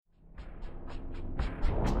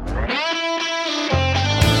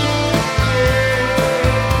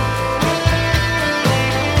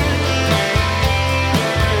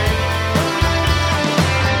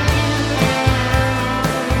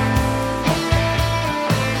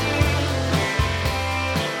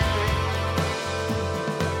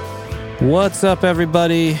What's up,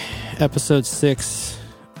 everybody? Episode 6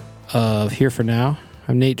 of Here For Now.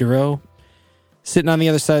 I'm Nate Durow. Sitting on the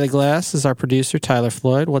other side of the glass is our producer, Tyler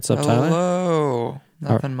Floyd. What's up, Tyler? Hello.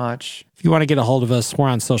 Nothing much. If you want to get a hold of us, we're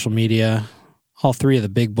on social media. All three of the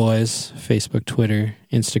big boys, Facebook, Twitter,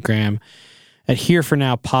 Instagram, at Here For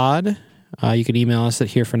Now Pod. You can email us at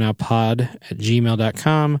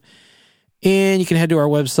herefornowpod@gmail.com. And you can head to our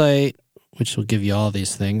website, which will give you all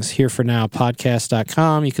these things,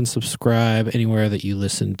 herefornowpodcast.com. You can subscribe anywhere that you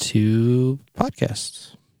listen to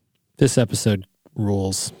podcasts. This episode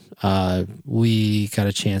rules. We got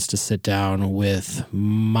a chance to sit down with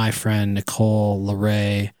my friend Nicole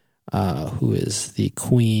LaRae, who is the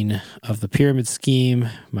queen of the Pyramid Scheme,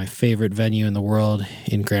 my favorite venue in the world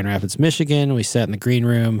in Grand Rapids, Michigan. We sat in the green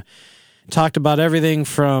room, talked about everything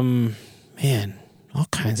from, all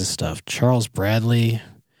kinds of stuff. Charles Bradley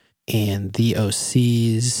and the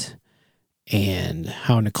OCs, and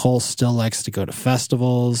how Nicole still likes to go to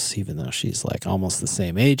festivals, even though she's like almost the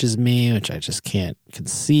same age as me, which I just can't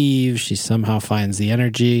conceive. She somehow finds the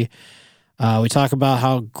energy. We talk about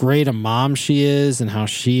how great a mom she is and how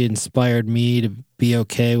she inspired me to be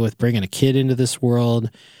okay with bringing a kid into this world.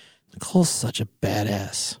 Nicole's such a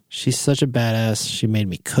badass. She's such a badass. She made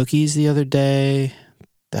me cookies the other day.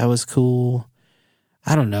 That was cool.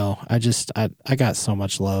 I don't know. I got so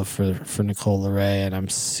much love for Nicole LaRae, and I'm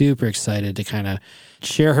super excited to kind of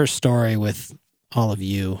share her story with all of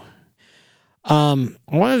you. I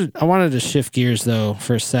wanted to shift gears though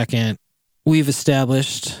for a second. We've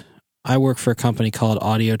established, I work for a company called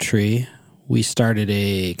Audio Tree. We started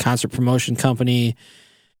a concert promotion company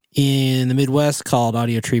in the Midwest called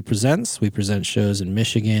Audio Tree Presents. We present shows in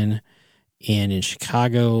Michigan and in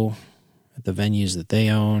Chicago, at the venues that they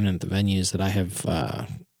own and the venues that I have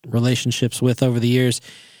relationships with over the years.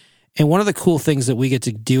 And one of the cool things that we get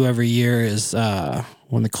to do every year is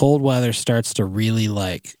when the cold weather starts to really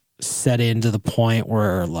like set into the point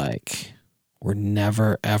where like we're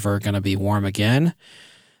never ever going to be warm again.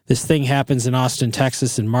 This thing happens in Austin,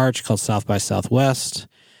 Texas in March called South by Southwest,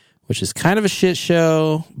 which is kind of a shit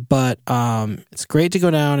show, but it's great to go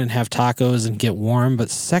down and have tacos and get warm. But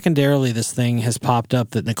secondarily, this thing has popped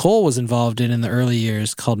up that Nicole was involved in the early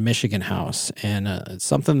years called Michigan House. And it's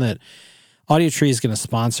something that Audio Tree is going to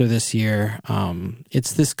sponsor this year.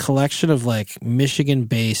 It's this collection of like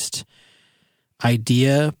Michigan-based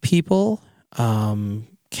idea people,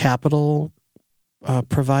 capital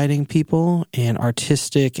providing people, and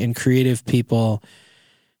artistic and creative people.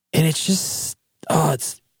 And it's just,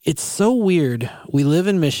 it's so weird. We live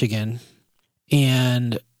in Michigan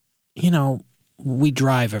and, we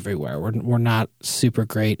drive everywhere. We're not super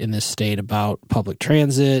great in this state about public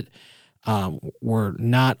transit. We're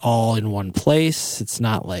not all in one place. It's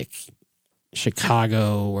not like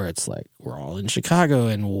Chicago where it's like we're all in Chicago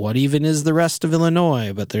and what even is the rest of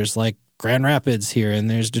Illinois? But there's like Grand Rapids here and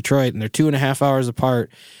there's Detroit and they're 2.5 hours apart.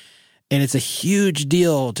 And it's a huge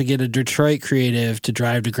deal to get a Detroit creative to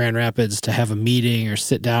drive to Grand Rapids to have a meeting or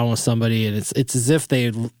sit down with somebody. And it's as if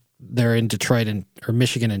they're in Detroit or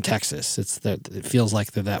Michigan and Texas. It feels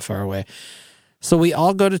like they're that far away. So we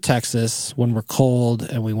all go to Texas when we're cold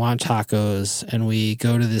and we want tacos, and we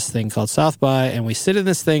go to this thing called South by, and we sit in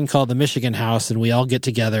this thing called the Michigan House, and we all get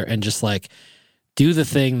together and just like do the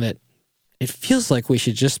thing that it feels like we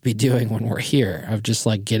should just be doing when we're here, of just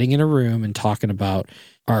like getting in a room and talking about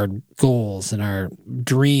our goals and our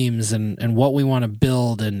dreams and what we want to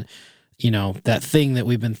build, and that thing that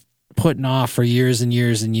we've been putting off for years and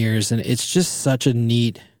years and years. And it's just such a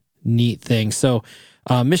neat thing. So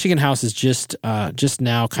Michigan House is just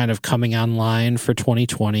now kind of coming online for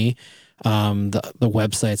 2020. The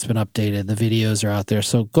website's been updated, the videos are out there,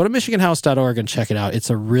 so go to michiganhouse.org and check it out. It's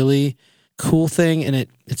a really cool thing, and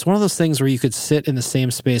it's one of those things where you could sit in the same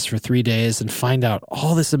space for 3 days and find out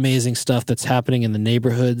all this amazing stuff that's happening in the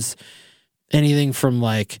neighborhoods, anything from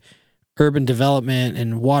like urban development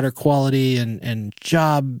and water quality and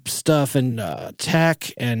job stuff and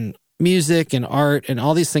tech and music and art, and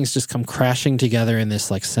all these things just come crashing together in this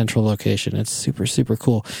like central location. It's super, super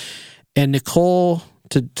cool. And Nicole,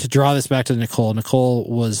 to draw this back to Nicole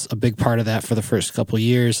was a big part of that for the first couple of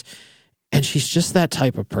years, and she's just that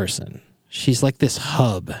type of person. She's like this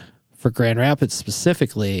hub for Grand Rapids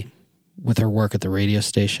specifically, with her work at the radio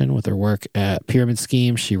station, with her work at Pyramid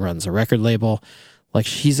Scheme. She runs a record label. Like,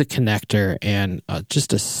 she's a connector and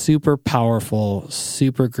just a super powerful,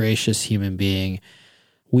 super gracious human being.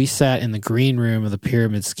 We sat in the green room of the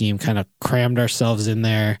Pyramid Scheme, kind of crammed ourselves in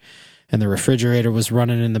there, and the refrigerator was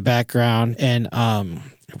running in the background, and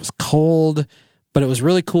it was cold, But it was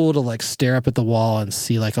really cool to like stare up at the wall and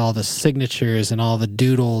see like all the signatures and all the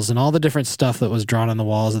doodles and all the different stuff that was drawn on the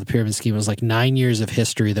walls of the pyramid scheme. It was like 9 years of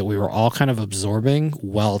history that we were all kind of absorbing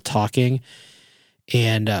while talking.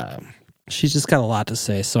 And she's just got a lot to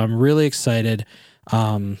say. So I'm really excited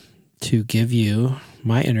to give you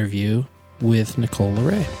my interview with Nicole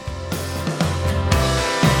LaRae.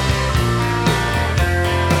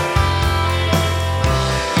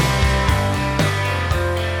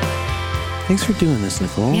 Thanks for doing this,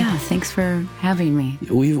 Nicole. Yeah, thanks for having me.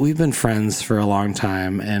 We've been friends for a long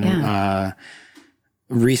time, and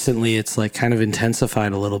recently it's like kind of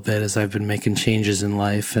intensified a little bit as I've been making changes in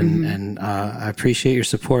life, and I appreciate your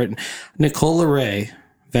support. Nicole LaRae,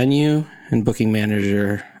 venue and booking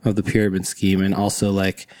manager of the Pyramid Scheme, and also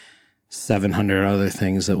like 700 other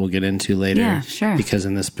things that we'll get into later. Yeah, sure. Because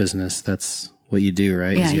in this business, that's what you do,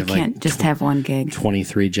 right? Yeah, you have can't like just have one gig.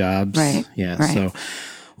 23 jobs. Right. Yeah, right. So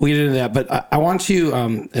we'll get into that, but I want you,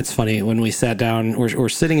 it's funny, when we sat down, we're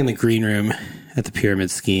sitting in the green room at the Pyramid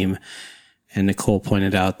Scheme, and Nicole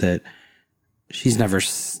pointed out that she's never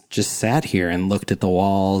just sat here and looked at the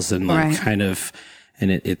walls and like kind of, and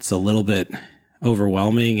it's a little bit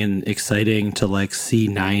overwhelming and exciting to like see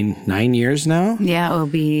nine years now. Yeah, it will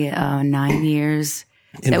be 9 years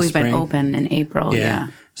that we've been open in April. Yeah.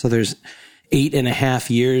 So there's 8.5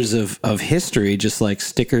 years of history, just like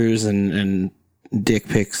stickers and dick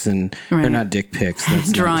pics and or not dick pics,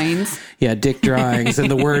 that's drawings. Dick drawings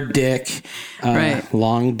and the word dick,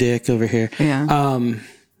 long dick over here. Yeah.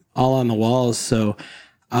 All on the walls. So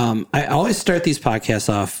I always start these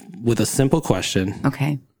podcasts off with a simple question.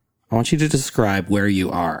 Okay. I want you to describe where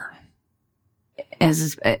you are.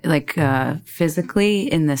 As like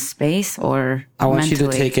physically in this space, or I want mentally?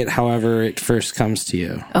 you to take it however it first comes to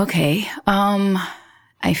you. Okay.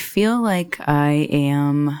 I feel like I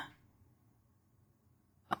am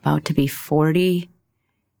about to be 40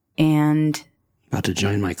 and about to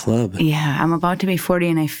join my club. Yeah, I'm about to be 40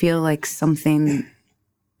 and I feel like some kind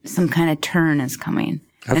of turn is coming.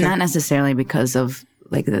 Okay. And not necessarily because of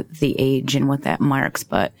like the age and what that marks,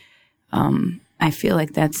 but I feel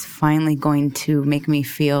like that's finally going to make me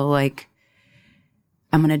feel like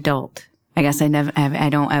I'm an adult. I guess I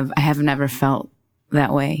have never felt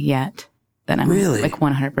that way yet. That I'm really like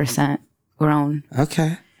 100% grown.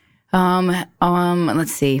 Okay.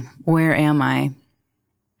 Let's see. Where am I?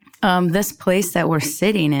 This place that we're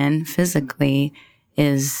sitting in physically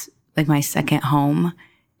is like my second home,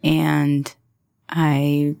 and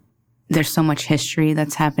there's so much history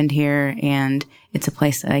that's happened here, and it's a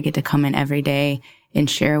place that I get to come in every day and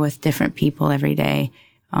share with different people every day.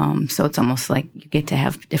 So it's almost like you get to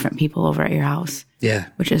have different people over at your house. Yeah.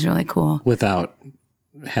 Which is really cool. Without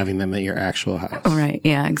having them at your actual house. Oh, right.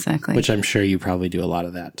 Yeah, exactly. Which I'm sure you probably do a lot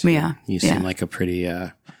of that too. Yeah. You seem like a pretty,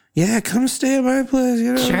 come stay at my place.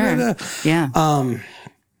 You know, sure. Yeah.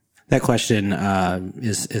 That question,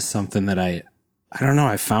 is something that I don't know.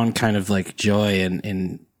 I found kind of like joy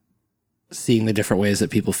in seeing the different ways that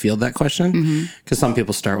people field that question. Cause some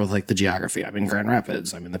people start with like the geography. I'm in Grand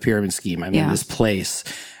Rapids. I'm in the Pyramid Scheme. I'm in this place.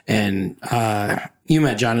 And, you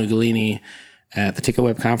met John Ugolini at the Ticket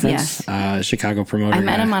Web Conference, Chicago promoter. I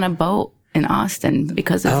met him on a boat in Austin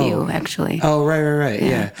because of you, actually. Oh, right.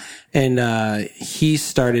 Yeah. And he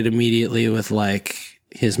started immediately with like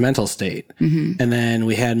his mental state. And then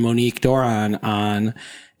we had Monique Doran on,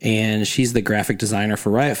 and she's the graphic designer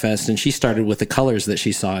for Riot Fest, and she started with the colors that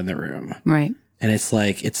she saw in the room. Right. And it's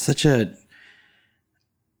like,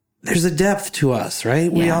 there's a depth to us,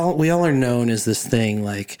 right? Yeah. We all are known as this thing,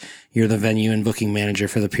 like you're the venue and booking manager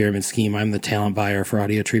for the Pyramid Scheme. I'm the talent buyer for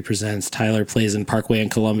Audio Tree Presents. Tyler plays in Parkway in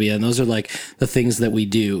Columbia. And those are like the things that we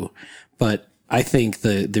do. But I think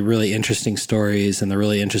the really interesting stories and the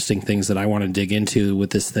really interesting things that I want to dig into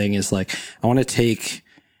with this thing is like, I want to take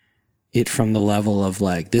it from the level of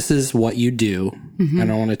like, this is what you do.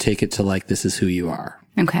 And I want to take it to like, this is who you are.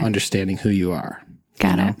 Okay. Understanding who you are.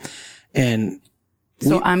 Got it. And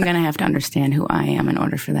so I'm going to have to understand who I am in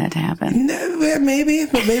order for that to happen. Maybe,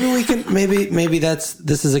 but maybe we can, maybe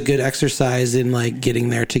this is a good exercise in like getting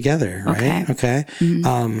there together. Right. Okay.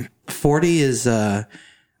 40 is, I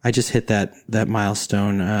just hit that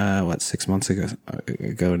milestone, 6 months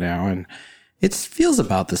ago now. And it feels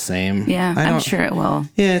about the same. Yeah. I'm sure it will.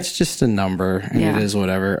 Yeah. It's just a number and it is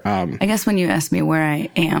whatever. I guess when you asked me where I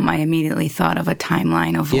am, I immediately thought of a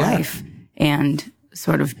timeline of life and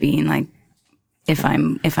sort of being like, if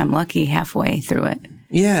I'm lucky, halfway through it.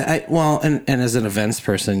 Yeah. And as an events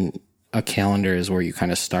person, a calendar is where you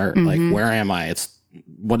kind of start. Like, where am I? I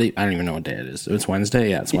don't even know what day it is. It's Wednesday.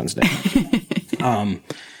 Yeah, it's Wednesday.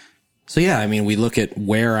 So yeah, I mean, we look at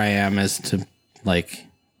where I am as to like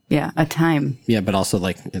Yeah, a time. Yeah, but also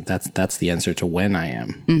like that's the answer to when I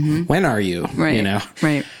am. When are you? Right. You know?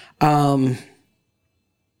 Right.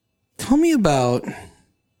 Tell me about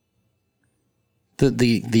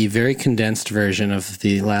the very condensed version of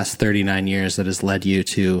the last 39 years that has led you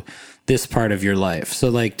to this part of your life. So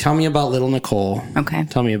like, tell me about little Nicole. Okay.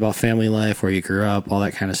 Tell me about family life, where you grew up, all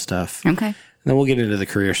that kind of stuff. Okay. And then we'll get into the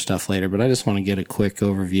career stuff later, but I just want to get a quick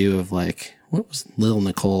overview of like, what was little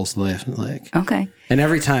Nicole's life like? Okay. And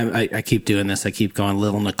every time I keep doing this, I keep going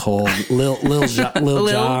little Nicole, Lil Jaw, Lil.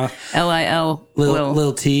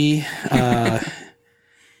 Lil T.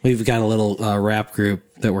 We've got a little rap group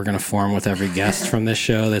that we're going to form with every guest from this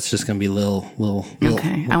show. That's just going to be Lil.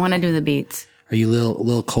 Okay. I want to do the beats. Are you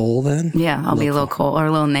Lil Cole then? Yeah, I'll be Lil Cole or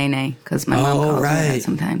Lil Nene because my mom calls me that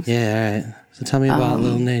sometimes. Yeah, all right. So tell me about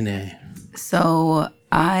Lil Nene. So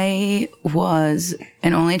I was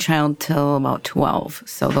an only child till about 12.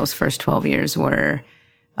 So those first 12 years were,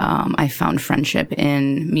 I found friendship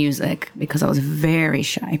in music because I was very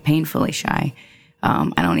shy, painfully shy.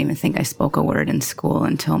 I don't even think I spoke a word in school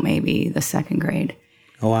until maybe the second grade.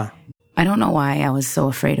 Oh, wow. I don't know why I was so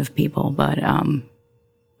afraid of people, but,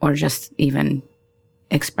 or just even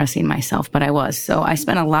expressing myself, but I was. So I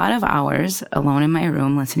spent a lot of hours alone in my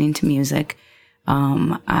room listening to music.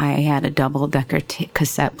 I had a double-decker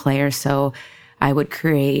cassette player, so I would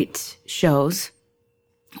create shows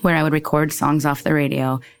where I would record songs off the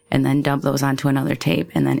radio and then dub those onto another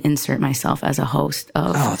tape and then insert myself as a host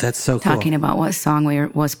of that's so cool. Talking about what song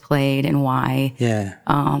was played and why. Yeah.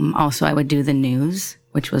 Also, I would do the news,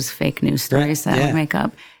 which was fake news stories that I would make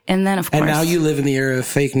up. And then, of course... And now you live in the era of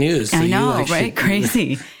fake news. So I know, you right?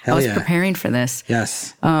 Crazy. I was preparing for this.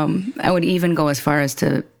 Yes. I would even go as far as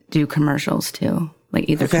to do commercials, too. Like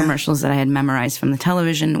either commercials that I had memorized from the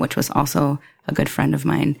television, which was also a good friend of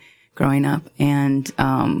mine growing up, and...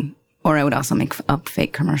 or I would also make up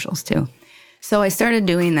fake commercials too. So I started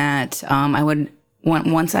doing that. I would,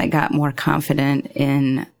 once I got more confident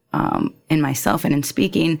in myself and in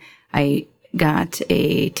speaking, I got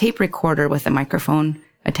a tape recorder with a microphone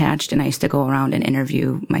attached, and I used to go around and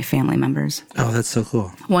interview my family members. Oh, that's so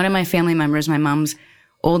cool. One of my family members, my mom's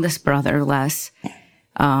oldest brother, Les,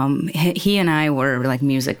 he and I were like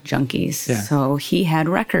music junkies. Yeah. So he had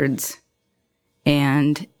records,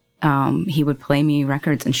 and he would play me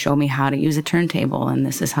records and show me how to use a turntable, and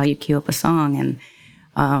this is how you cue up a song.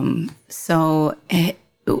 And so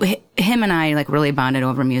him and I like really bonded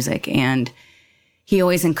over music, and he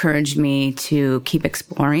always encouraged me to keep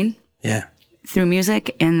exploring through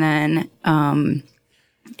music. And then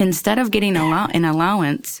instead of getting an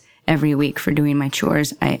allowance every week for doing my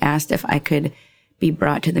chores, I asked if I could be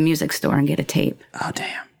brought to the music store and get a tape. Oh,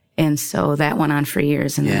 damn. And so that went on for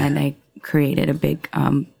years, and then I created a big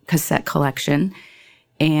cassette collection.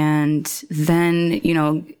 And then,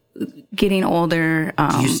 getting older.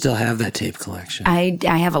 Do you still have that tape collection? I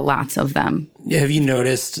have lots of them. Have you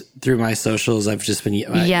noticed through my socials, I've just been...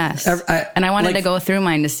 Yes. And I wanted to go through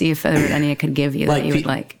mine to see if there were any I could give you that you would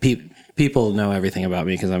like. People know everything about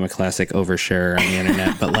me because I'm a classic oversharer on the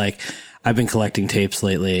internet. But like, I've been collecting tapes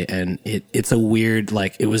lately, and it's a weird,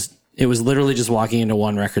 like, it was literally just walking into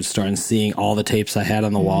one record store and seeing all the tapes I had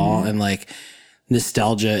on the wall, and like,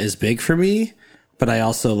 nostalgia is big for me, but I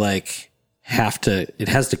also like it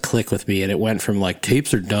has to click with me. And it went from like,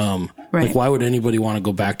 tapes are dumb. Right. Like, why would anybody want to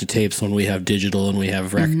go back to tapes when we have digital and we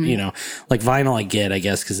have like vinyl I get, I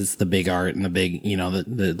guess, cause it's the big art and the big,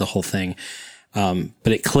 the whole thing.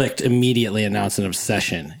 But it clicked immediately, and now it's an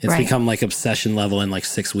obsession. It's become like obsession level in like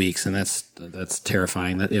 6 weeks. And that's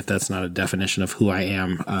terrifying. That if that's not a definition of who I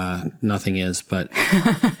am, nothing is, but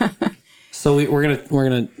so we're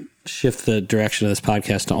going to shift the direction of this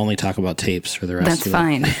podcast to only talk about tapes for the rest of it.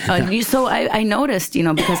 That's fine. So I noticed,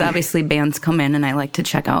 because obviously bands come in and I like to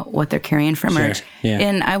check out what they're carrying for merch. Yeah.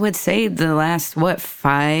 And I would say the last,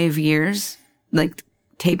 5 years, like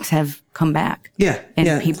tapes have come back. Yeah.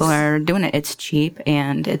 And people are doing it. It's cheap,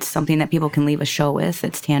 and it's something that people can leave a show with.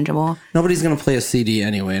 It's tangible. Nobody's going to play a CD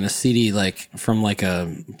anyway. And a CD from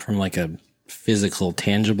a physical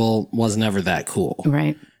tangible was never that cool.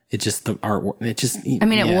 Right. It just, the artwork,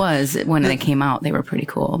 it was when they came out, they were pretty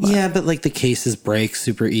cool. But. Yeah, but like the cases break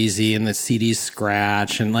super easy and the CDs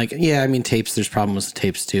scratch, and like, tapes, there's problems with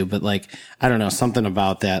tapes too, but like, I don't know, something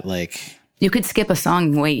about that, like. You could skip a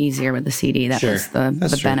song way easier with the CD. That was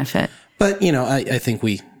the benefit. But, I think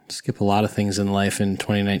we skip a lot of things in life in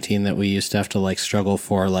 2019 that we used to have to like struggle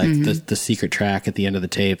for, like the secret track at the end of the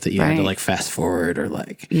tape that you had to like fast forward, or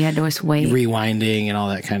like you had to just wait, rewinding and all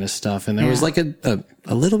that kind of stuff. And there was like a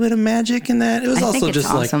little bit of magic in that. It was also just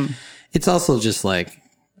awesome. Like, it's also just like,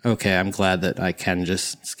 okay, I'm glad that I can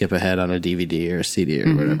just skip ahead on a DVD or a CD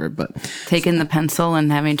or whatever. But taking the pencil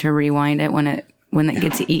and having to rewind it when it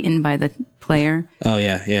gets eaten by the player. Oh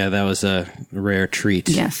yeah, that was a rare treat.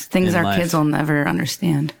 Yes, things our kids will never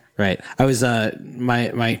understand. Right. I was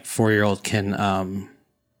my 4-year-old can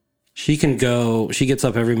she gets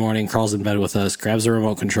up every morning, crawls in bed with us, grabs a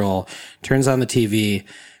remote control, turns on the TV,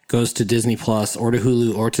 goes to Disney Plus or to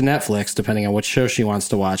Hulu or to Netflix, depending on which show she wants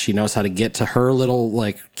to watch. She knows how to get to her little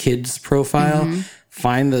like kids profile,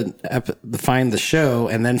 find the show,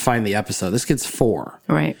 and then find the episode. This kid's 4.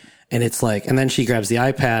 Right. And it's like, and then she grabs the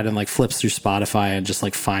iPad and like flips through Spotify and just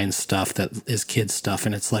like finds stuff that is kids stuff.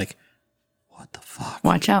 And it's like, what the fuck?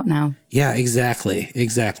 Watch out now. Yeah, exactly.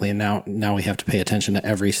 And now we have to pay attention to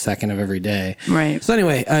every second of every day. Right. So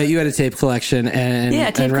anyway, you had a tape collection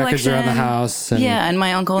and, tape records around the house. And and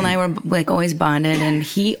my uncle and I were like always bonded, and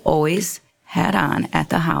he always had on at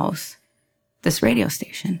the house this radio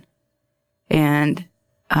station. And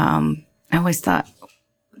I always thought,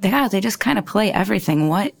 yeah, they just kind of play everything.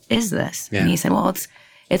 What is this? Yeah. And he said, well,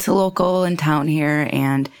 it's a local in town here,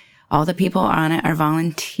 and all the people on it are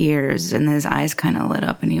volunteers. And his eyes kind of lit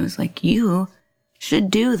up, and he was like, you should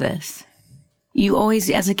do this. You always,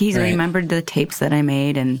 as a kid, remembered the tapes that I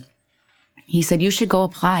made. And he said, you should go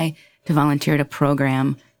apply to volunteer to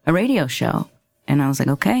program a radio show. And I was like,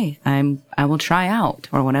 okay, I will try out,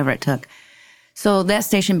 or whatever it took. So that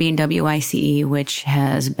station being WICE, which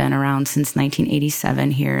has been around since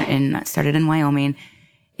 1987 here started in Wyoming.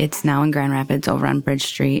 It's now in Grand Rapids over on Bridge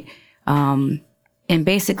Street. And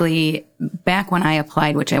basically, back when I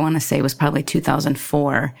applied, which I want to say was probably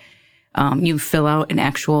 2004, you fill out an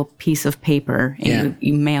actual piece of paper and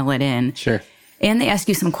you mail it in. Sure. And they ask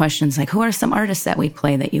you some questions like, who are some artists that we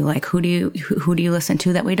play that you like? Who do you listen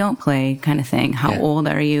to that we don't play, kind of thing? How old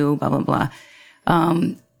are you? Blah, blah,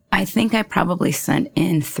 blah. I think I probably sent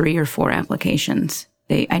in 3 or 4 applications.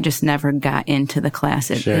 I just never got into the class.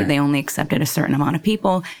 They only accepted a certain amount of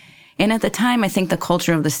people. And at the time, I think the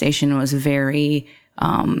culture of the station was very,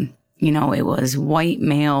 it was white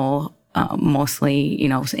male, mostly,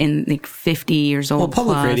 in like 50 years old. Well,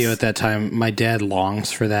 public plus. radio at that time, my dad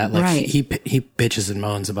longs for that. Like he bitches and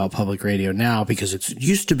moans about public radio now because it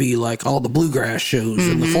used to be like all the bluegrass shows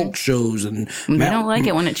and the folk shows, and they don't like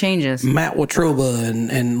it when it changes. Matt Watroba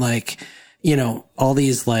and like, all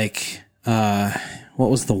these like, what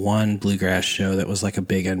was the one bluegrass show that was like a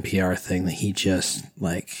big NPR thing that he just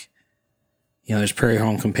like, there's Prairie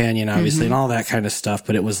Home Companion, obviously, and all that kind of stuff.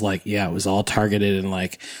 But it was like, it was all targeted in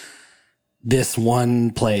like this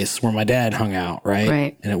one place where my dad hung out,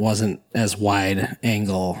 right? And it wasn't as wide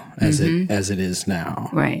angle as it is now.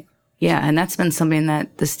 Right. Yeah. And that's been something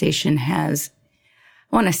that the station has,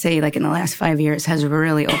 I want to say like in the last 5 years, has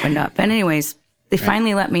really opened up. And anyways, they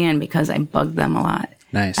finally let me in because I bugged them a lot.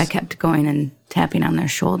 Nice. I kept going and tapping on their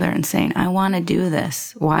shoulder and saying, I want to do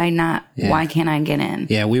this. Why not? Yeah. Why can't I get in?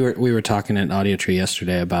 Yeah, we were talking at Audio Tree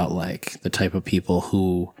yesterday about like the type of people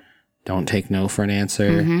who don't take no for an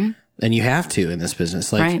answer. And you have to in this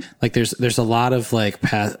business. Like there's a lot of like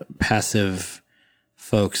passive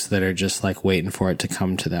folks that are just like waiting for it to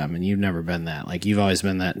come to them. And you've never been that. Like you've always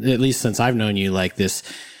been that, at least since I've known you, like this.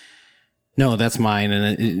 No, that's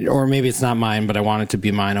mine, or maybe it's not mine, but I want it to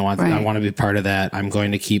be mine. I want to be part of that. I'm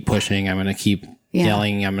going to keep pushing. I'm going to keep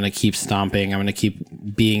yelling. I'm going to keep stomping. I'm going to keep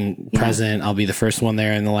being present. I'll be the first one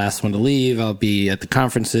there and the last one to leave. I'll be at the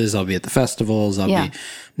conferences. I'll be at the festivals. I'll be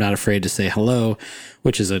not afraid to say hello,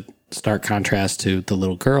 which is a stark contrast to the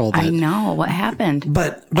little girl. I know what happened,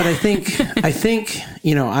 but I think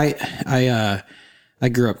I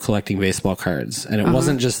grew up collecting baseball cards, and it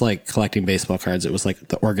wasn't just like collecting baseball cards. It was like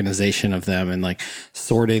the organization of them and like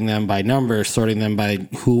sorting them by number, sorting them by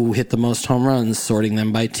who hit the most home runs, sorting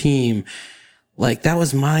them by team. Like that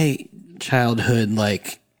was my childhood,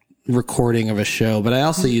 like recording of a show. But I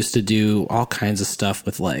also used to do all kinds of stuff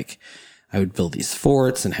with like, I would build these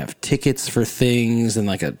forts and have tickets for things and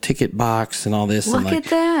like a ticket box and all this. Look at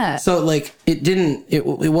that. So like it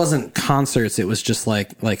wasn't concerts. It was just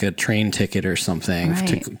like a train ticket or something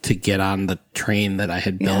to get on the train that I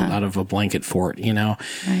had built out of a blanket fort,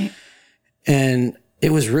 Right. And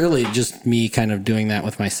it was really just me kind of doing that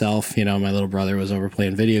with myself. My little brother was over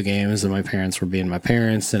playing video games and my parents were being my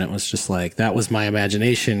parents. And it was just like, that was my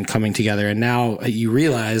imagination coming together. And now you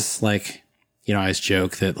realize like, I always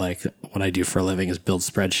joke that like what I do for a living is build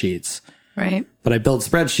spreadsheets. Right. But I build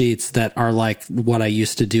spreadsheets that are like what I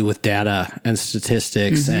used to do with data and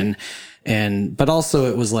statistics but also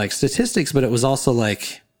it was like statistics, but it was also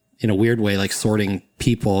like in a weird way, like sorting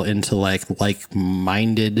people into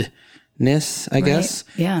like-mindedness, I guess.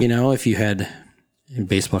 Yeah. If you had, in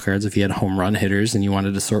baseball cards, if you had home run hitters and you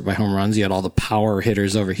wanted to sort by home runs, you had all the power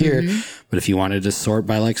hitters over here. But if you wanted to sort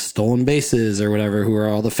by like stolen bases or whatever, who are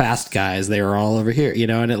all the fast guys, they were all over here,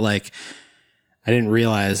 and it like, I didn't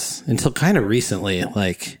realize until kind of recently,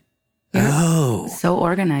 like, so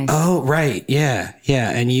organized. Oh, right. Yeah. Yeah.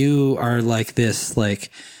 And you are like this, like,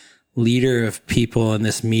 leader of people and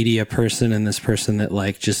this media person and this person that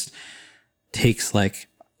like just takes like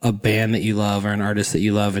a band that you love or an artist that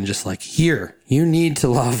you love and just like, here, you need to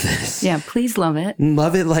love this. Yeah, please love it.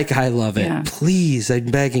 Love it like I love it. Yeah. Please, I'm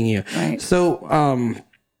begging you. Right. So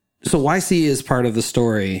YC is part of the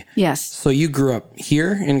story. Yes. So you grew up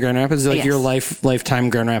here in Grand Rapids, like Yes. your lifetime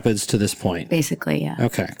Grand Rapids to this point. Basically, yeah.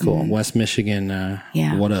 Okay, cool. West Michigan.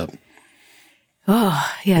 Yeah. What up?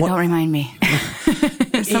 Oh, yeah, don't remind me.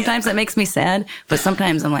 Sometimes that makes me sad, but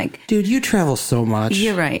sometimes I'm like, dude, you travel so much.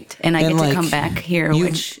 You're right. And I get like, to come back here,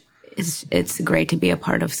 which it's great to be a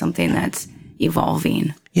part of something that's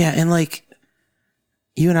evolving. Yeah. And like,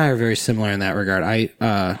 you and I are very similar in that regard.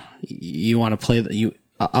 You want to play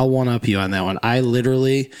I'll one up you on that one. I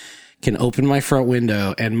literally can open my front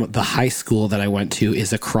window and the high school that I went to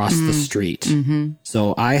is across the street.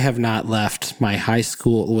 So I have not left my high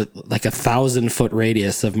school with like 1,000-foot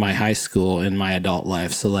radius of my high school in my adult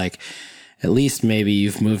life. So like, at least maybe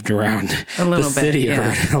you've moved around the city a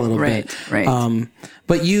little bit. Right.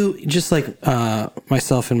 But you, just like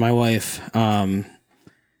myself and my wife,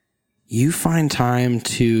 you find time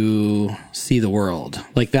to see the world.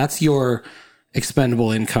 Like that's your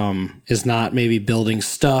expendable income, is not maybe building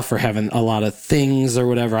stuff or having a lot of things or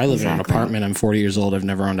whatever. I live in an apartment. I'm 40 years old. I've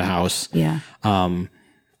never owned a house. Yeah. I'm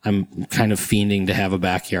kind of fiending to have a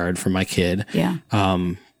backyard for my kid. Yeah.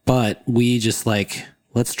 But we just like,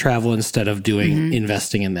 let's travel instead of doing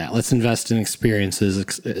investing in that. Let's invest in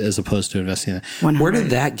experiences as opposed to investing in that. 100. Where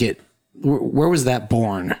did that where was that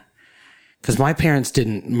born? Because my parents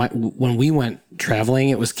when we went traveling,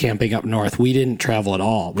 it was camping up north. We didn't travel at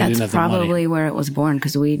all. We didn't have the money. That's probably where it was born,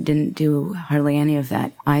 because we didn't do hardly any of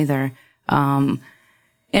that either. And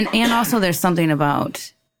also there's something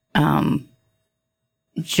about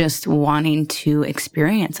just wanting to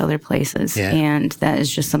experience other places. Yeah. And that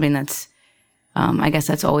is just something that's, I guess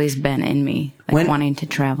that's always been in me, like wanting to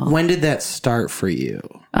travel. When did that start for you?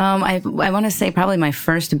 I want to say probably my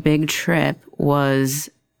first big trip was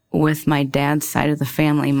with my dad's side of the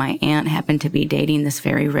family. My aunt happened to be dating this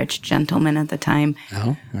very rich gentleman at the time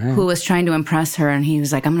who was trying to impress her. And he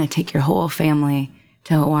was like, I'm going to take your whole family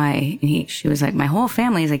to Hawaii. And she was like, my whole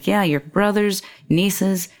family? He's like, yeah, your brothers,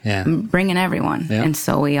 nieces, I'm bringing everyone. Yeah. And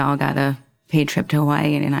so we all got a paid trip to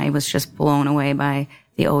Hawaii. And I was just blown away by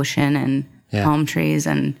the ocean and palm trees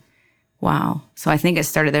and wow. So I think it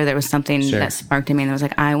started there. There was something that sparked in me and I was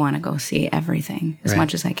like, I want to go see everything as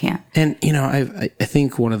much as I can. And, I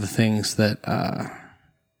think one of the things that,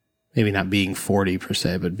 maybe not being 40 per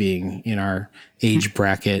se, but being in our age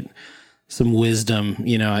bracket, some wisdom,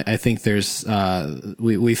 I think there's,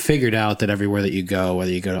 we figured out that everywhere that you go,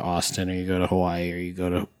 whether you go to Austin or you go to Hawaii or you go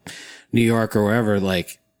to New York or wherever,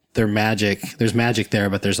 like there's magic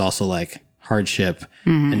there, but there's also like hardship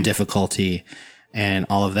and difficulty and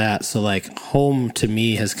all of that. So like home to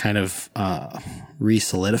me has kind of,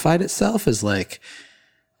 re-solidified itself as like,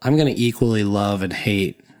 I'm going to equally love and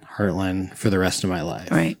hate Heartland for the rest of my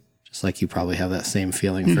life. Right. Just like you probably have that same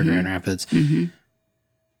feeling for Grand Rapids.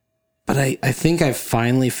 But I think I've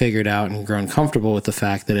finally figured out and grown comfortable with the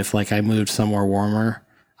fact that if like I moved somewhere warmer,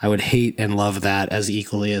 I would hate and love that as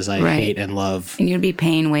equally as I hate and love. And you'd be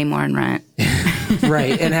paying way more in rent.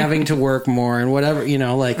 Right. And having to work more and whatever,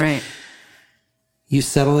 like you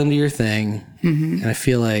settle into your thing. And I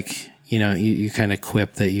feel like, you kind of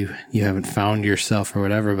quip that you haven't found yourself or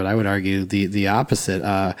whatever, but I would argue the opposite.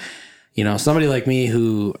 Somebody like me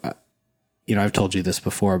who, I've told you this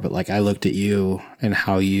before, but like I looked at you and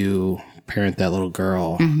how you parent that little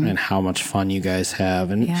girl and how much fun you guys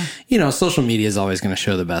have. And, social media is always going to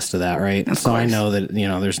show the best of that, right? So I know that,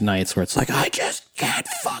 there's nights where it's like, I just can't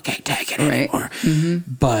fucking take it anymore.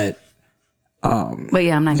 But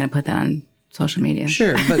yeah, I'm not going to put that on social media.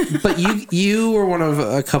 Sure. But you were one of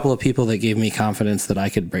a couple of people that gave me confidence that I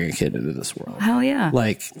could bring a kid into this world. Hell yeah.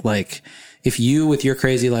 Like if you, with your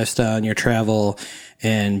crazy lifestyle and your travel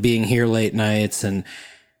and being here late nights and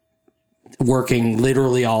working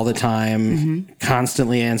literally all the time,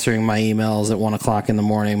 constantly answering my emails at 1:00 in the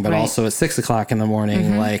morning, but also at 6:00 in the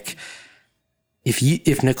morning, like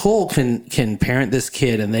if Nicole can parent this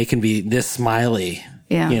kid and they can be this smiley,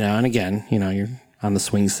 and again, you're on the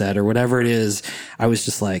swing set or whatever it is, I was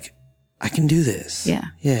just like, I can do this. Yeah.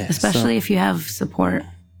 Yeah. Especially if you have support,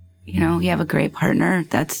 you have a great partner.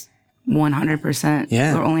 That's 100%.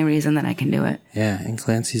 Yeah. The only reason that I can do it. Yeah. And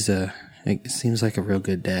Clancy's it seems like a real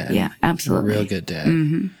good dad. Yeah, absolutely. A real good dad.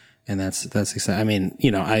 Mm-hmm. And that's exciting. I mean,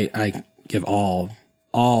 I give all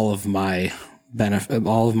of my benefit,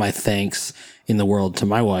 all of my thanks in the world to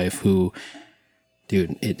my wife who,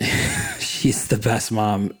 dude, she's the best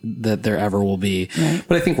mom that there ever will be. Right.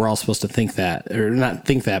 But I think we're all supposed to think that, or not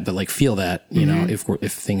think that, but like feel that, you know,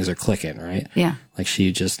 if things are clicking, right? Yeah. Like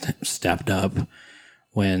she just stepped up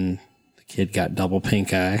when the kid got double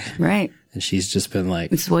pink eye. Right. And she's just been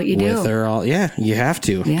like, it's what you do. With her all, yeah, you have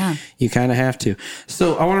to. Yeah. You kind of have to.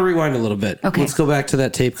 So I want to rewind a little bit. Okay. Let's go back to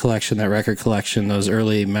that tape collection, that record collection, those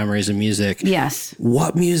early memories of music. Yes.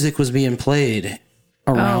 What music was being played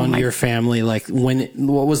around your family? Like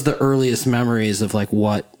what was the earliest memories of like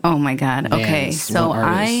what? Oh my God. Bands, okay. So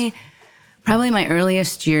probably my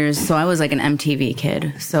earliest years, so I was like an MTV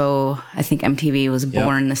kid. So I think MTV was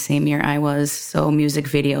born the same year I was. So music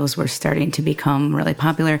videos were starting to become really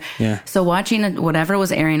popular. Yeah. So watching whatever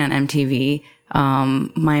was airing on MTV,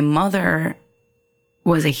 my mother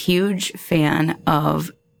was a huge fan of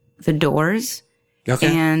The Doors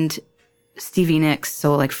and Stevie Nicks.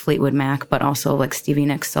 So like Fleetwood Mac, but also like Stevie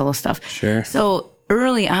Nicks solo stuff. Sure. So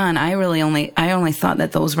early on, I only thought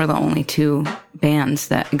that those were the only two bands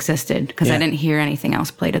that existed because I didn't hear anything else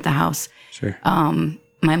played at the house. Sure.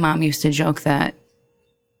 My mom used to joke that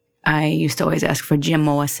I used to always ask for Jim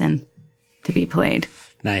Morrison to be played.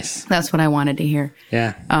 Nice. That's what I wanted to hear.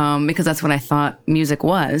 Yeah. Because that's what I thought music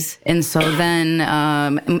was. And so then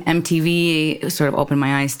MTV sort of opened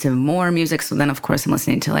my eyes to more music. So then, of course, I'm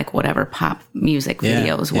listening to like whatever pop music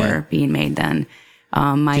videos were being made then.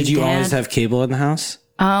 Did you always have cable in the house?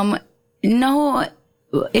 No.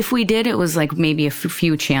 If we did, it was like maybe a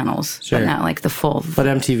few channels, but not like the full. But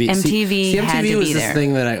MTV. MTV had to was be this there.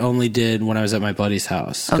 thing that I only did when I was at my buddy's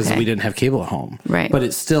house because we didn't have cable at home. Right. But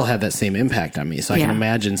it still had that same impact on me. So I can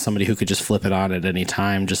imagine somebody who could just flip it on at any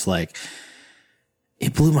time, just like,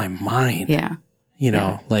 it blew my mind. Yeah. You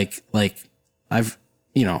know, like I'm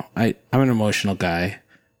an emotional guy,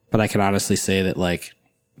 but I can honestly say that like,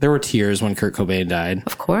 there were tears when Kurt Cobain died.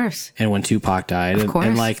 Of course. And when Tupac died. Of course.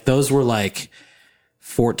 And like, those were like,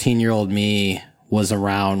 14-year-old me was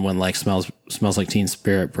around when like Smells Like Teen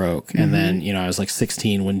Spirit broke. And then, I was like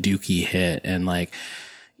 16 when Dookie hit and like,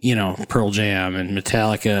 Pearl Jam and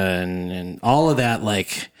Metallica and all of that,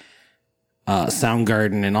 like,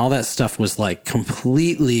 Soundgarden and all that stuff was like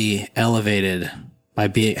completely elevated by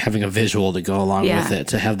having a visual to go along with it,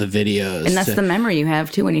 to have the videos. And that's the memory you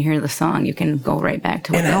have too. When you hear the song, you can go right back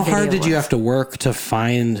to what that video was. And how hard did you have to work to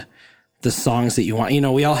find the songs that you want?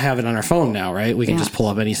 We all have it on our phone now, right? We can just pull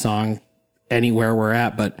up any song anywhere we're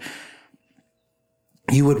at, but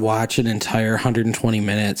you would watch an entire 120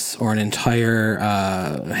 minutes or an entire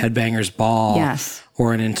Headbangers Ball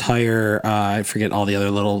or an entire, I forget all the other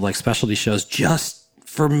little like specialty shows just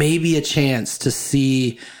for maybe a chance to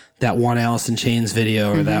see that one Alice in Chains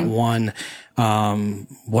video or that one,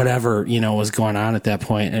 whatever, was going on at that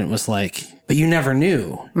point. And it was like, but you never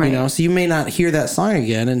knew, so you may not hear that song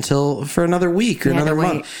again until for another week or another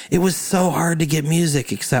month. It was so hard to get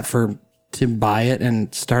music except for to buy it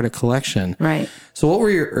and start a collection. Right. So what were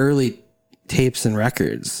your early tapes and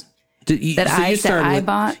records? That I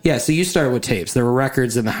bought? Yeah. So you started with tapes. There were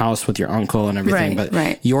records in the house with your uncle and everything,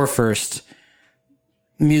 but your first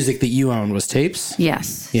music that you owned was tapes?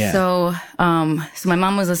 Yes. Yeah. So my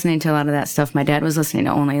mom was listening to a lot of that stuff. My dad was listening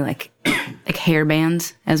to only like hair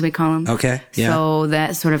bands, as we call them. Okay. Yeah. So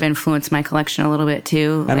that sort of influenced my collection a little bit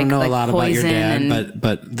too. I don't know a lot about your dad,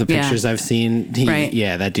 but the pictures I've seen,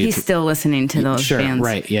 that dude. He's still listening to those bands.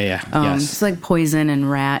 Right. Yeah. Yes. It's like Poison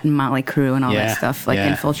and Rat and Motley Crue and all that stuff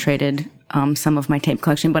infiltrated some of my tape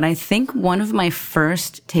collection. But I think one of my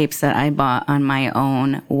first tapes that I bought on my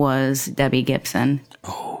own was Debbie Gibson.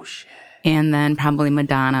 Oh, shit. And then probably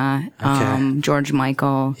Madonna, George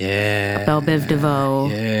Michael, Belle Biv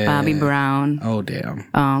DeVoe, Bobby Brown. Oh,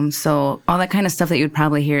 damn. So all that kind of stuff that you'd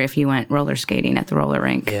probably hear if you went roller skating at the roller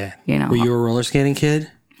rink. Yeah. Were you a roller skating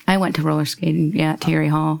kid? I went to roller skating, at Terry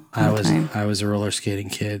Hall. I was a roller skating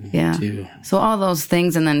kid, too. So all those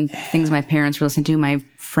things, and then things my parents were listening to,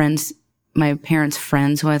 my parents'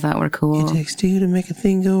 friends who I thought were cool. It takes two to make a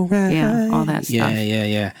thing go right. Yeah, all that stuff.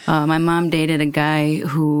 Yeah. My mom dated a guy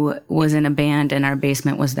who was in a band, and our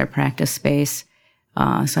basement was their practice space.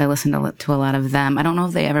 So I listened to a lot of them. I don't know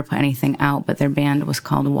if they ever put anything out, but their band was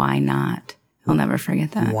called Why Not. I'll never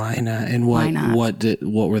forget that. Why Not? And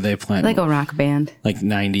what were they playing? Like a rock band. Like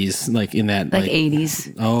 90s, like in that... Like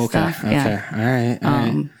 80s. Oh, okay. Stuff. Okay. Yeah. All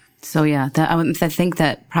right. So yeah, I think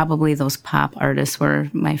that probably those pop artists were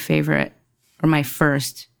my favorite, or my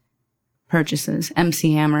first purchases.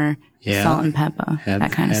 MC Hammer, Salt and Pepper,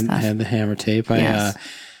 that kind of stuff. Had the Hammer tape. Yes.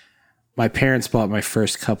 My parents bought my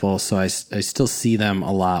first couple, so I still see them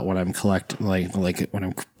a lot when I'm collecting, like when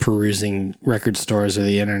I'm perusing record stores or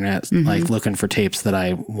the internet, like looking for tapes that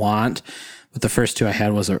I want. But the first two I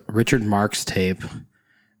had was a Richard Marx tape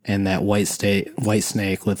and that White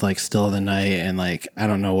Snake with like Still of the Night, and like I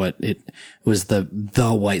don't know what it was,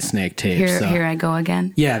 the White Snake tape. Here I Go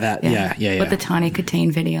Again. Yeah, yeah. With the Tawny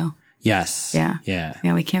Katane video. Yes. Yeah.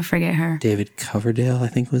 We can't forget her. David Coverdale, I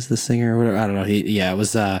think, was the singer or whatever. I don't know. It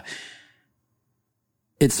was,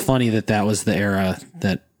 it's funny that was the era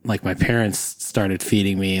that like my parents started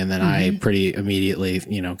feeding me, and then I pretty immediately,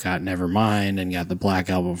 got Nevermind and got the Black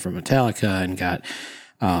Album from Metallica and got,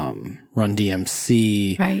 Run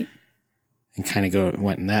DMC. Right. And kind of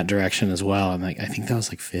went in that direction as well. And like, I think that was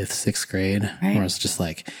like 5th, 6th grade, right. Where it's just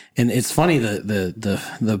like, and it's funny,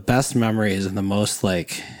 the best memories and the most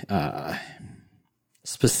like,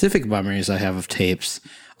 specific memories I have of tapes,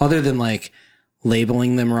 other than like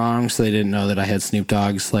labeling them wrong so they didn't know that I had Snoop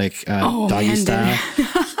Dogg's like Doggy Style.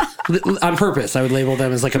 On purpose, I would label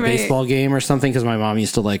them as like a baseball game or something, because my mom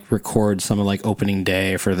used to like record some of like opening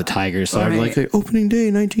day for the Tigers. So I'd be like, opening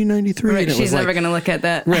day 1993. Right, and she's never going to look at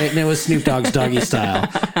that. Right, and it was Snoop Dogg's Doggy Style.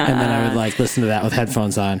 And then I would like listen to that with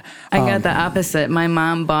headphones on. I got the opposite. My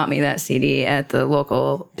mom bought me that CD at the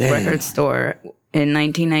local record store in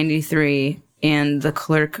 1993, and the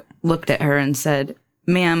clerk looked at her and said,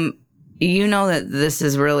 "Ma'am, you know that this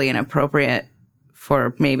is really inappropriate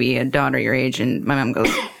for maybe a daughter your age." And my mom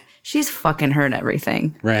goes, "She's fucking heard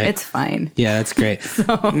everything. Right. It's fine." Yeah, that's great.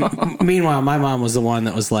 Meanwhile, my mom was the one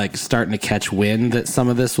that was like starting to catch wind that some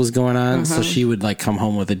of this was going on. So she would like come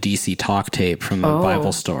home with a DC Talk tape from the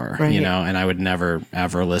Bible store, right. And I would never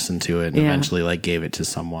ever listen to it, and eventually like gave it to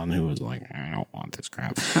someone who was like, "I don't want this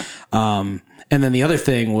crap." And then the other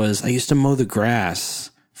thing was I used to mow the grass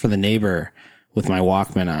for the neighbor with my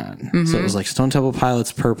Walkman on. So it was like Stone Temple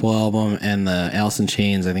Pilots' Purple album and the Alice in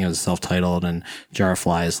Chains, I think it was self-titled, and Jar of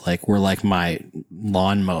Flies, like were like my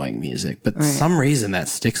lawn mowing music. But for some reason that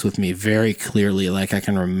sticks with me very clearly. Like I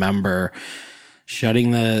can remember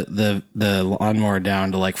shutting the lawnmower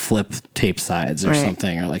down to like flip tape sides or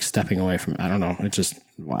something, or like stepping away from, I don't know. It's just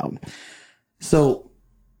wild. So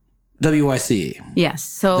WYC. Yes.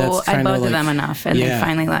 So I bugged them enough, and they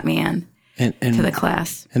finally let me in. To the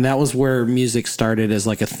class. And that was where music started as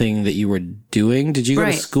like a thing that you were doing. Did you go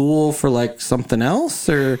to school for like something else,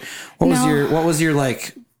 or what was your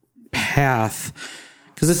like path?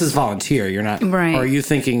 Because this is volunteer. You're not, right. Or are you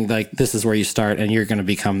thinking like this is where you start and you're going to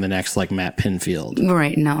become the next like Matt Pinfield?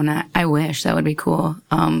 Right. No, not. I wish that would be cool.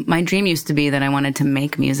 My dream used to be that I wanted to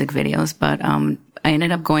make music videos, but I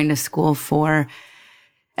ended up going to school for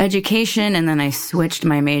education, and then I switched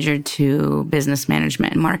my major to business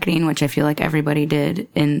management and marketing, which I feel like everybody did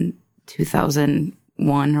in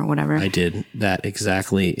 2001 or whatever. I did that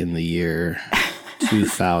exactly in the year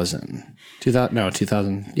 2000.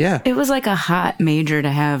 2000. Yeah. It was like a hot major to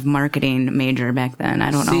have, marketing major back then. I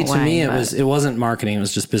don't know why. To me, it wasn't marketing. It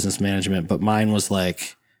was just business management. But mine was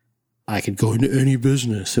like, I could go into any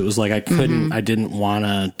business. It was like I couldn't, I didn't want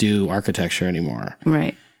to do architecture anymore.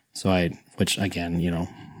 Right. So which again,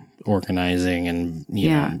 organizing and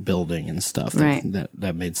know, building and stuff.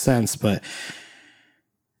 That made sense. But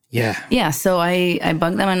yeah. Yeah. So I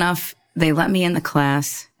bugged them enough. They let me in the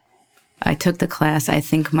class. I took the class. I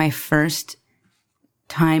think my first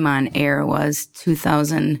time on air was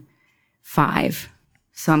 2005.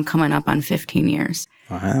 So I'm coming up on 15 years.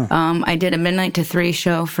 Wow. I did a midnight to 3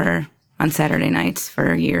 show on Saturday nights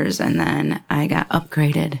for years. And then I got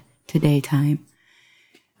upgraded to daytime.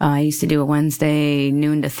 I used to do a Wednesday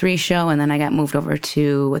noon to 3 show, and then I got moved over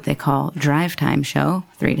to what they call drive time show,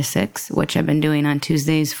 3 to 6, which I've been doing on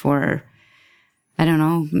Tuesdays for, I don't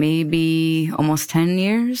know, maybe almost 10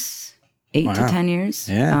 years, 8 to 10 years,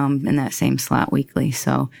 in that same slot weekly.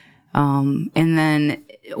 So, and then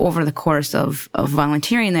over the course of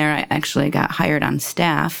volunteering there, I actually got hired on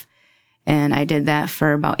staff, and I did that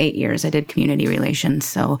for about 8 years. I did community relations.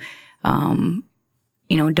 So,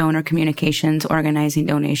 donor communications, organizing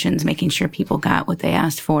donations, making sure people got what they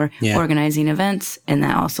asked for, organizing events, and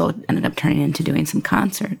that also ended up turning into doing some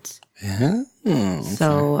concerts. Yeah. Okay.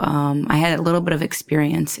 So I had a little bit of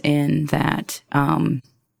experience in that.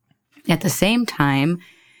 At the same time,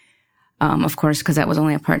 of course, because that was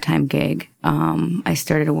only a part-time gig, I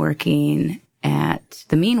started working at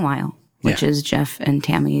The Meanwhile, which is Jeff and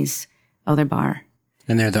Tammy's other bar.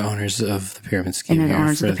 And they're the owners of the Pyramid Scheme. And they're the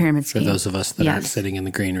owners of the Pyramid Scheme. For those of us that aren't sitting in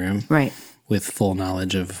the green room. Right. With full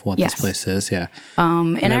knowledge of what this place is. Yeah.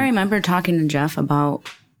 And I remember talking to Jeff about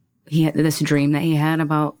he had this dream that he had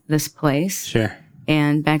about this place. Sure.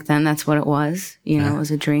 And back then, that's what it was. You know, it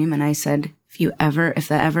was a dream. And I said, if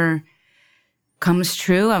that ever comes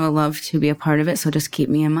true, I would love to be a part of it. So just keep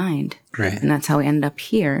me in mind. Right. And that's how we ended up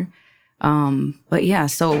here. But yeah,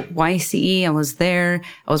 so YCE, I was there.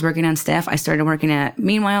 I was working on staff. I started working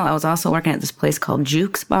meanwhile, I was also working at this place called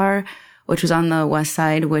Jukes Bar, which was on the west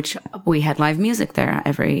side, which we had live music there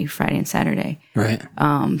every Friday and Saturday. Right.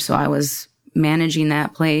 So I was managing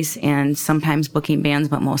that place and sometimes booking bands,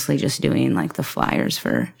 but mostly just doing like the flyers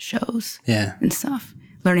for shows and stuff.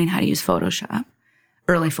 Learning how to use Photoshop,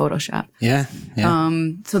 early Photoshop. Yeah.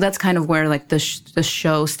 So that's kind of where like the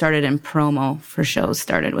show started and promo for shows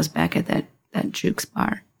started was back at that Jukes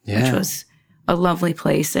Bar, which was a lovely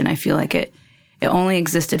place. And I feel like it only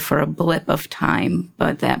existed for a blip of time,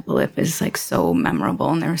 but that blip is like so memorable.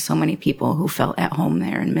 And there were so many people who felt at home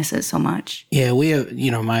there and miss it so much. Yeah, we have,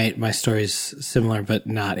 my story's similar, but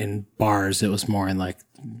not in bars. It was more in like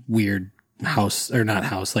weird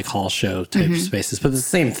like hall show type spaces, but the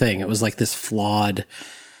same thing. It was like these flawed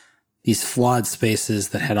spaces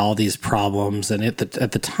that had all these problems. And at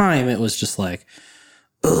the time it was just like,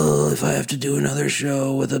 oh, if I have to do another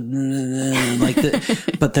show with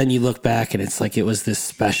but then you look back and it's like, it was this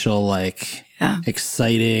special, like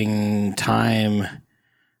exciting time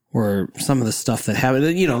where some of the stuff that happened,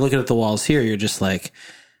 looking at the walls here, you're just like,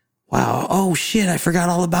 wow, oh shit, I forgot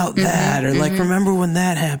all about that. Or like, remember when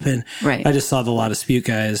that happened? Right. I just saw the Lot of Dispute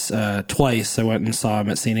guys, twice. I went and saw them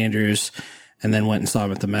at St. Andrews and then went and saw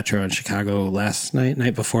them at the Metro in Chicago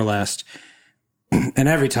night before last. And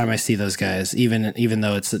every time I see those guys, even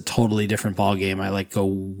though it's a totally different ball game, I like go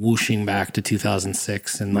whooshing back to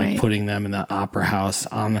 2006 and like putting them in the Opera House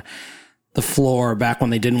on the floor back when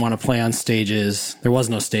they didn't want to play on stages. There was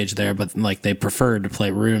no stage there, but like they preferred to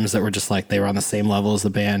play rooms that were just like they were on the same level as the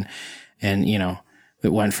band. And,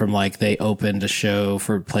 it went from like they opened a show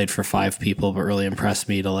played for 5 people, but really impressed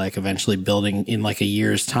me to like eventually building in like a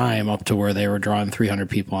year's time up to where they were drawing 300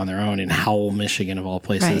 people on their own in Howell, Michigan of all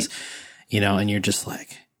places. Right. And you're just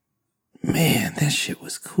like, man, that shit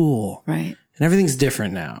was cool. Right. And everything's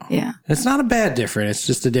different now. Yeah. And it's not a bad different. It's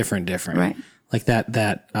just a different. Right. Like that,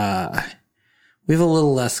 we have a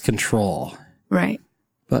little less control. Right.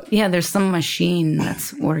 But yeah, there's some machine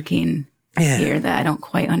that's working here that I don't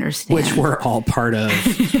quite understand. Which we're all part of.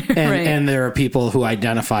 And there are people who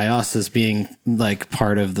identify us as being like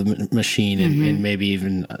part of the machine in maybe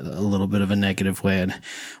even a little bit of a negative way. And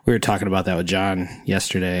we were talking about that with John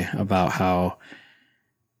yesterday about how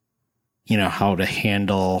to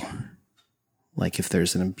handle like if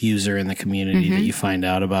there's an abuser in the community that you find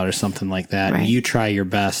out about or something like that. And you try your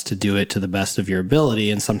best to do it to the best of your ability.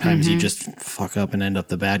 And sometimes you just fuck up and end up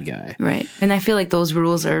the bad guy. Right. And I feel like those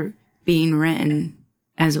rules are being written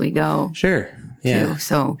as we go. Sure. Yeah. Too.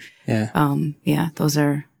 So, those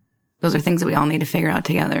are things that we all need to figure out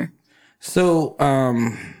together. So,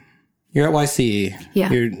 you're at YC. Yeah.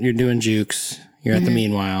 You're doing Jukes. You're at the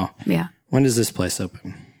Meanwhile. Yeah. When does this place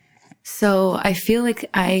open? So I feel like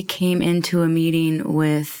I came into a meeting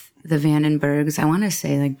with the Vandenbergs, I want to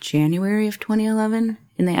say like January of 2011,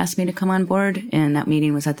 and they asked me to come on board, and that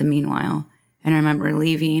meeting was at the Meanwhile. And I remember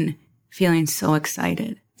leaving feeling so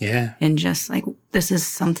excited. Yeah. And just like, this is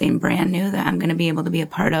something brand new that I'm going to be able to be a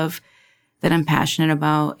part of, that I'm passionate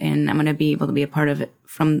about, and I'm going to be able to be a part of it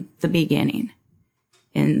from the beginning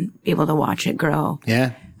and be able to watch it grow.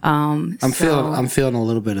 Yeah. I'm feeling a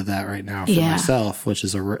little bit of that right now for myself, which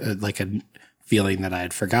is like a feeling that I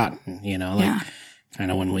had forgotten, kind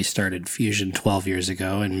of when we started Fusion 12 years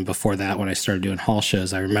ago. And before that, when I started doing hall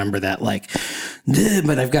shows, I remember that like,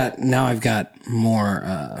 but I've got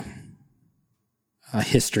more, a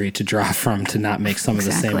history to draw from to not make some of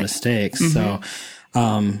the same mistakes. So,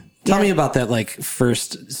 tell me about that. Like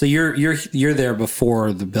first, so you're there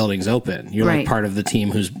before the building's open. You're like part of the team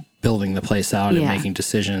who's building the place out and making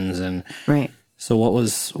decisions. And so what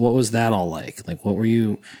was that all like? Like, what were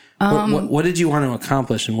you, what did you want to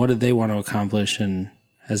accomplish, and what did they want to accomplish, and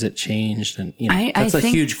has it changed? And that's a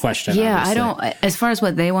huge question. Yeah. Obviously. I don't, as far as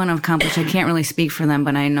what they want to accomplish, I can't really speak for them,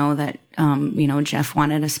 but I know that, Jeff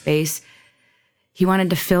wanted a space. He wanted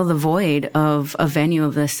to fill the void of a venue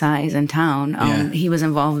of this size in town. He was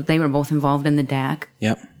involved. They were both involved in the DAC.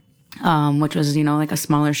 Yep. Which was, like a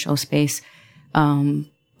smaller show space.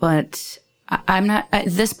 But I'm not,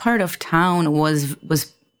 this part of town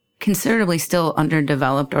was considerably still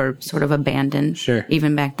underdeveloped or sort of abandoned. Sure.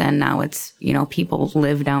 Even back then. Now it's, people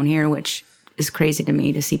live down here, which is crazy to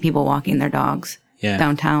me to see people walking their dogs.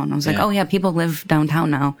 Downtown. I was like, oh yeah, people live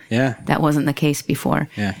downtown now. Yeah. That wasn't the case before.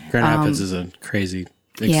 Yeah. Grand Rapids is a crazy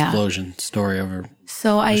explosion story over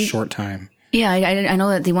a short time. Yeah, I know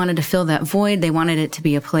that they wanted to fill that void. They wanted it to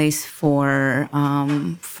be a place for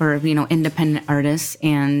independent artists,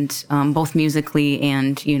 and both musically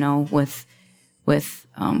and with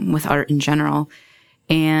art in general.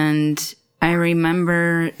 And I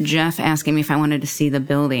remember Jeff asking me if I wanted to see the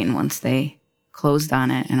building once they closed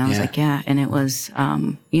on it, and I was like, yeah. And it was,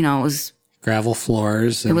 it was gravel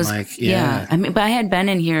floors. And I mean, but I had been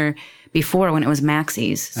in here before when it was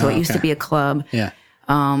Maxie's, so it used to be a club. Yeah.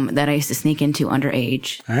 That I used to sneak into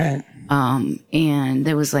underage. All right. And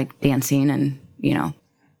there was like dancing and,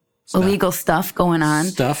 illegal stuff going on.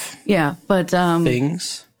 Yeah. But,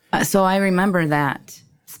 things. So I remember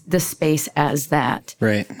the space as that.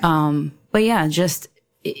 Right. But yeah,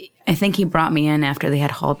 I think he brought me in after they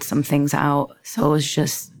had hauled some things out. So it was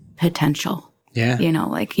just potential. Yeah.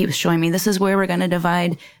 Like he was showing me, this is where we're going to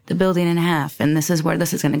divide the building in half, and this is where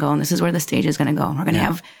this is going to go, and this is where the stage is going to go. And we're going to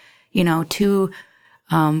have, 2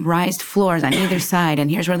 raised floors on either side, and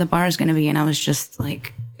here's where the bar is going to be. And I was just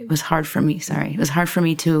like, it was hard for me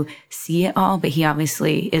to see it all, but he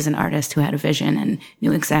obviously is an artist who had a vision and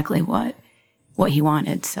knew exactly what he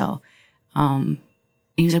wanted. So,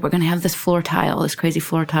 he was like, we're going to have this crazy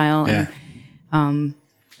floor tile. Yeah. And,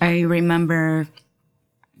 I remember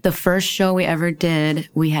the first show we ever did,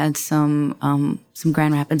 we had some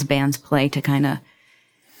Grand Rapids bands play to kind of,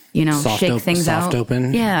 shake things out. Soft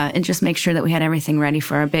open. Yeah, and just make sure that we had everything ready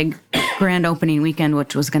for our big grand opening weekend,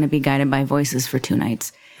 which was going to be guided by voices for 2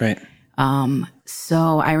 nights. Right.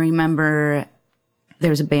 So I remember there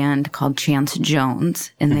was a band called Chance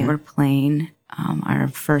Jones, and they were playing our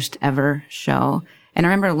first ever show. And I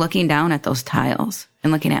remember looking down at those tiles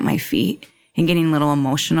and looking at my feet and getting a little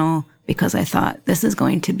emotional because I thought, this is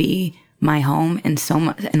going to be my home and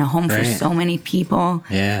a home for so many people.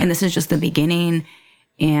 Yeah. And this is just the beginning.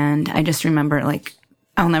 And I just remember,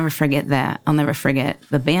 I'll never forget that. I'll never forget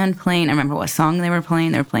the band playing. I remember what song they were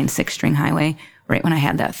playing. They were playing 6 String Highway right when I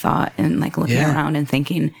had that thought and looking around and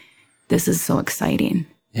thinking, this is so exciting.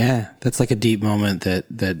 Yeah. That's like a deep moment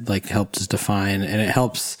that helps define, and it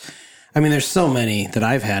helps. I mean, there's so many that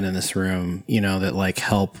I've had in this room, that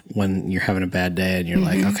help when you're having a bad day and you're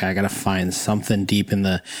like, okay, I got to find something deep in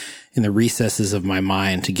the recesses of my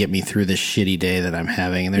mind to get me through this shitty day that I'm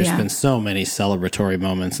having. And there's been so many celebratory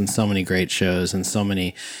moments and so many great shows and so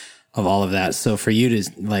many of all of that. So for you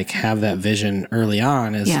to have that vision early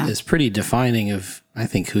on is pretty defining of, I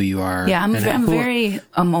think, who you are. Yeah. I'm a very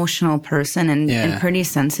emotional person and pretty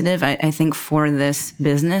sensitive. I think for this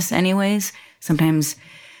business anyways, sometimes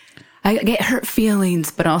I get hurt feelings,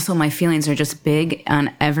 but also my feelings are just big on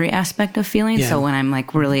every aspect of feelings. Yeah. So when I'm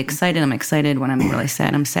really excited, I'm excited. When I'm really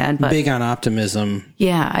sad, I'm sad. But big on optimism.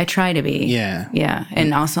 Yeah, I try to be. Yeah. Yeah.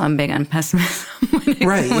 And also I'm big on pessimism when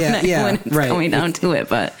it's going down to it.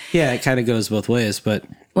 But yeah, it kind of goes both ways. But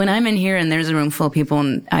when I'm in here and there's a room full of people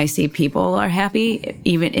and I see people are happy,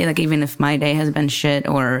 even if my day has been shit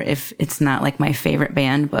or if it's not my favorite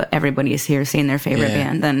band, but everybody is here seeing their favorite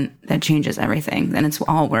band, then that changes everything. Then it's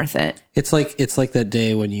all worth it. It's like that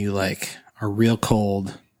day when you are real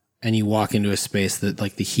cold and you walk into a space that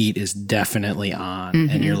the heat is definitely on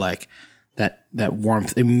and you're that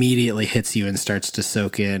warmth immediately hits you and starts to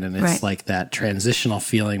soak in. And it's that transitional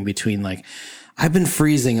feeling between I've been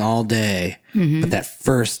freezing all day, but that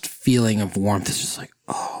first feeling of warmth is just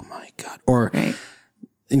oh my God. Or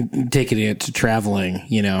taking it to traveling,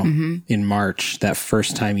 in March, that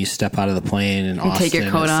first time you step out of the plane in Austin take your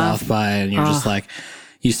coat off. South by, and you're just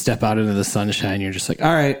you step out into the sunshine, you're just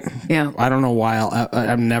all right, I don't know why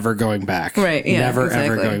I'm never going back. Right. Yeah, never,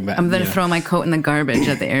 ever going back. I'm going to throw my coat in the garbage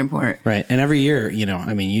at the airport. Right. And every year,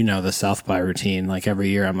 the South by routine, every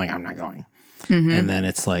year I'm I'm not going. And then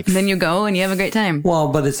it's then you go and you have a great time. Well,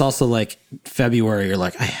 but it's also February, you're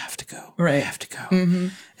I have to go. Right. I have to go.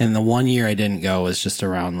 And the one year I didn't go was just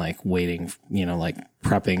around waiting,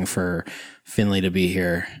 prepping for Finley to be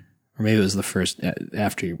here. Or maybe it was the first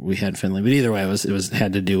after we had Finley. But either way, it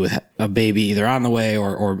had to do with a baby either on the way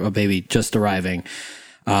or a baby just arriving.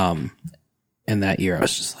 And that year I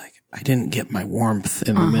was just I didn't get my warmth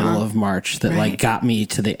in the middle of March that got me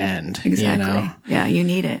to the end. Exactly. Yeah, you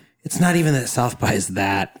need it. It's not even that South by is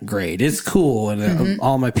that great. It's cool, and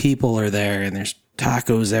all my people are there, and there's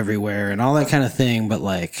tacos everywhere, and all that kind of thing. But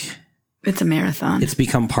it's a marathon. It's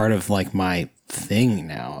become part of my thing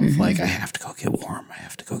now of like, I have to go get warm. I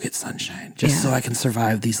have to go get sunshine just so I can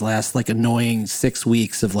survive these last like annoying 6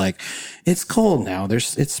 weeks of like, it's cold now.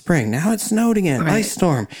 It's spring. Now it snowed again. Right. Ice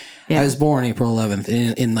storm. Yeah. I was born April 11th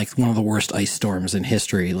in like one of the worst ice storms in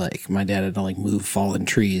history. Like my dad had to like move fallen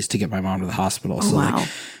trees to get my mom to the hospital. So like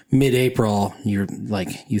mid-April, you're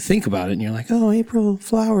like, you think about it and you're like, oh, April,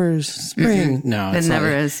 flowers, spring. No, it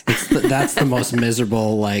never is. That's the most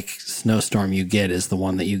miserable like snowstorm you get is the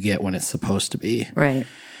one that you get when it's supposed to be. Right.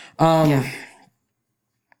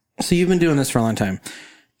 So you've been doing this for a long time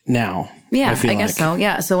now. Yeah, I guess so.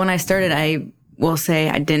 Yeah. So when I started, I will say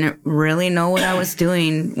I didn't really know what I was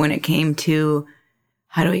doing when it came to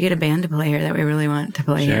how do we get a band to play here that we really want to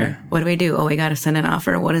play here? What do we do? Oh, we got to send an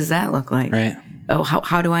offer. What does that look like? Right. Oh,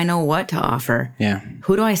 how do I know what to offer? Yeah.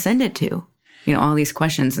 Who do I send it to? You know, all these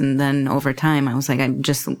questions. And then over time, I was like, I'm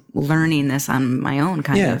just learning this on my own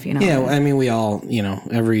kind of, you know. Yeah. I mean, we all, you know,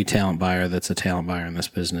 every talent buyer that's a talent buyer in this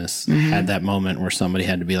business had that moment where somebody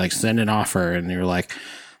had to be like, send an offer. And you're like,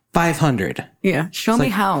 500. Yeah. Show me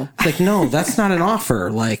how. It's like, no, that's not an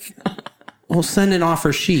offer. Like, well, send an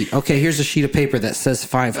offer sheet. Okay, here's a sheet of paper that says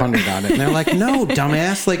 500 on it. And they're like, no,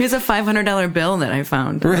 dumbass. Like, here's a $500 bill that I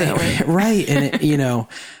found. Right. And it, you know,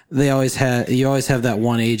 you always have that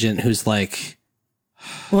one agent who's like,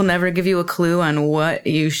 we'll never give you a clue on what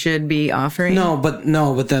you should be offering. No,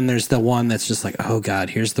 but then there's the one that's just like, oh God,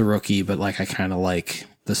 here's the rookie. But like, I kind of like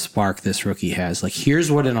the spark this rookie has. Like,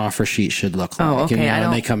 here's what an offer sheet should look like. Oh, okay. And, you know,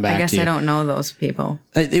 and they come back I guess to you. I don't know those people.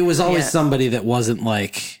 It was always somebody that wasn't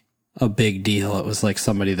like a big deal. It was like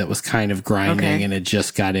somebody that was kind of grinding and had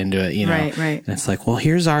just got into it, you know? Right. And it's like, well,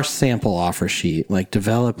 here's our sample offer sheet. Like,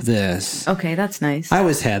 develop this. Okay, that's nice. I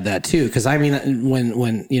always had that too. Cause I mean,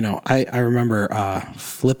 when, you know, I remember,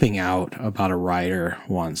 flipping out about a rider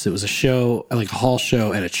once. It was a show, like a hall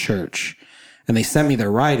show at a church. And they sent me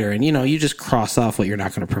their rider, and you know, you just cross off what you're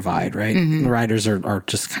not going to provide, right? The riders are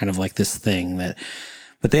just kind of like this thing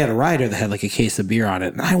but they had a rider that had like a case of beer on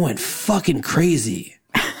it, and I went fucking crazy.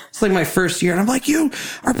 It's like my first year, and I'm like, you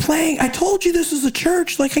are playing. I told you this is a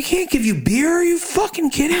church. Like, I can't give you beer. Are you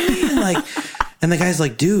fucking kidding me? And like, and the guy's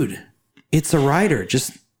like, dude, it's a rider.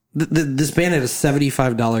 Just this band had a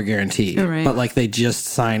 $75 guarantee, but like they just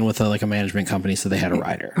signed with a management company, so they had a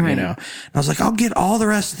rider, you know. And I was like, I'll get all the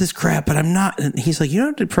rest of this crap, but I'm not. And he's like, you don't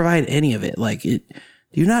have to provide any of it. Like, do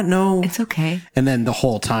you not know? It's okay. And then the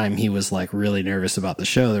whole time he was like really nervous about the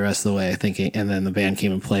show the rest of the way, thinking. And then the band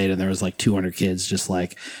came and played, and there was like 200 kids, just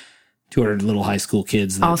like 200 little high school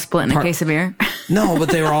kids, all splitting a case of beer. No, but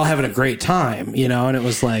they were all having a great time, you know, and it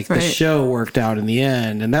was like the show worked out in the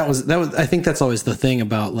end. And that was, I think that's always the thing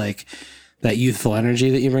about like that youthful energy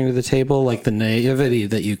that you bring to the table, like the naivety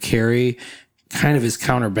that you carry kind of is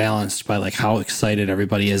counterbalanced by like how excited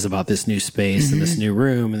everybody is about this new space and this new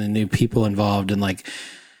room and the new people involved. And like,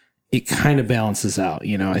 it kind of balances out,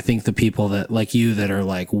 you know. I think the people that like you that are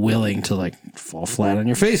like willing to like fall flat on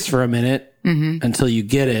your face for a minute until you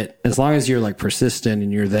get it, as long as you're like persistent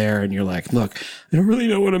and you're there and you're like, look, I don't really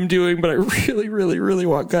know what I'm doing, but I really, really, really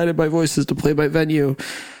want Guided by Voices to play my venue.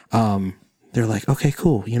 They're like, okay,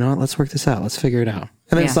 cool. You know what? Let's work this out. Let's figure it out.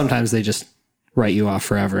 And then sometimes they just write you off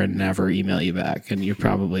forever and never email you back. And you're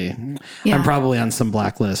probably, I'm probably on some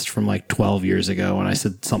blacklist from like 12 years ago when I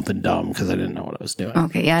said something dumb because I didn't know what I was doing.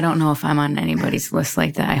 Okay. Yeah. I don't know if I'm on anybody's list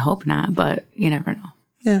like that. I hope not, but you never know.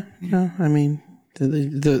 Yeah. No, I mean,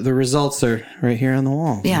 the results are right here on the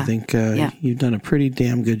wall. Yeah. I think you've done a pretty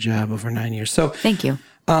damn good job over 9 years. So thank you.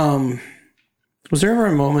 Was there ever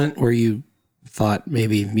a moment where you thought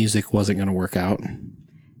maybe music wasn't going to work out?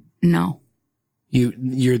 No.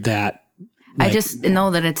 You're that. I just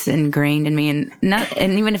know that it's ingrained in me, and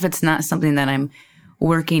even if it's not something that I'm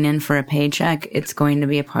working in for a paycheck, it's going to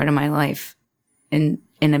be a part of my life in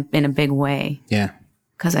a big way. Yeah.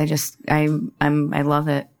 Because I love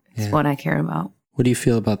it. It's what I care about. What do you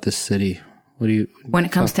feel about this city? When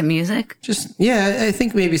it comes to music? I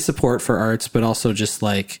think maybe support for arts, but also just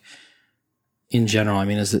like in general. I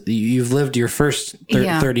mean, you've lived your first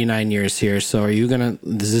 39 years here. So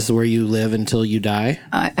is this where you live until you die?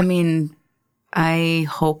 I mean, I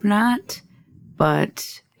hope not,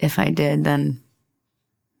 but if I did, then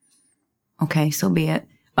okay, so be it.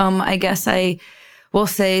 I guess I will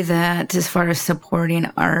say that as far as supporting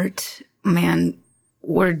art, man,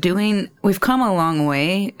 we've come a long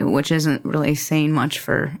way, which isn't really saying much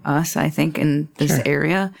for us, I think, in this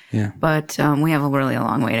area. Yeah. But we have a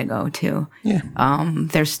long way to go too. Yeah.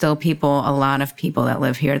 There's still a lot of people that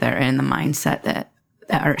live here that are in the mindset that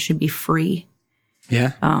art should be free.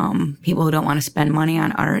 Yeah. People who don't want to spend money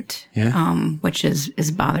on art. Yeah. Which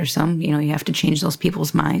is bothersome. You know, you have to change those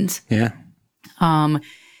people's minds. Yeah.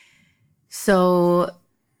 So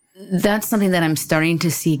that's something that I'm starting to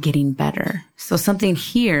see getting better. So something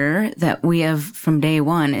here that we have from day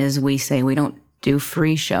one is we say we don't do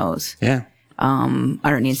free shows. Yeah.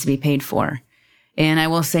 Art needs to be paid for. And I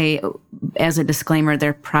will say, as a disclaimer,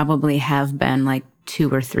 there probably have been like 2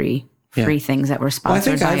 or 3 free things that were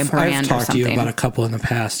sponsored by a brand I've or talked to something. you about a couple in the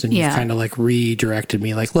past, and you've kind of like redirected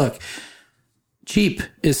me. Like, look, cheap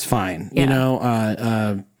is fine. You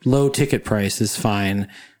know, low ticket price is fine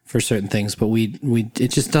for certain things, but it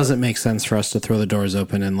just doesn't make sense for us to throw the doors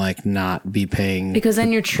open and like not be paying, because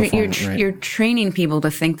then you're training people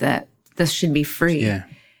to think that this should be free. Yeah.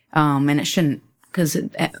 And it shouldn't, because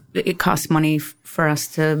it costs money for us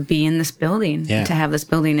to be in this building, to have this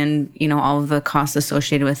building, and, you know, all of the costs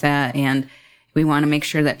associated with that. And we want to make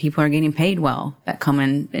sure that people are getting paid well that come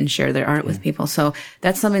in and share their art with people. So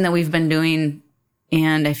that's something that we've been doing.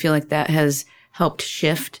 And I feel like that has helped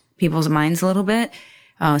shift people's minds a little bit.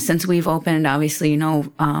 Since we've opened, obviously, you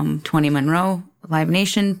know, 20 Monroe, Live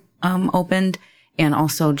Nation, opened. And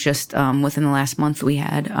also just, within the last month, we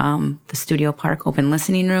had, the Studio Park Open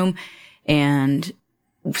Listening Room. And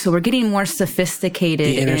so we're getting more sophisticated.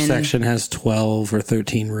 The intersection has 12 or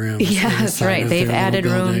 13 rooms. Yes, right. They've added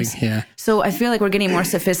rooms. Yeah. So I feel like we're getting more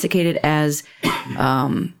sophisticated as,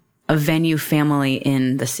 a venue family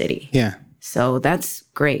in the city. Yeah. So that's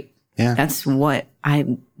great. Yeah. That's what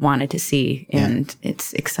I wanted to see. And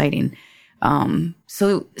it's exciting.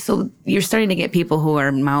 So you're starting to get people who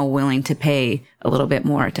are now willing to pay a little bit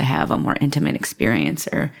more to have a more intimate experience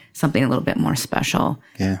or something a little bit more special.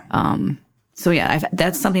 Yeah. So yeah,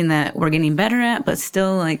 that's something that we're getting better at, but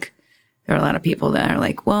still, like, there are a lot of people that are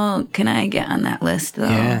like, well, can I get on that list though?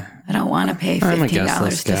 Yeah. I don't want to pay I'm a guest $15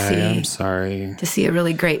 list to guy. see. I'm sorry. To see a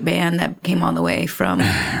really great band that came all the way from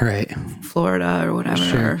Florida or whatever.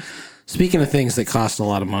 Sure. Speaking of things that cost a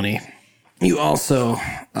lot of money, you also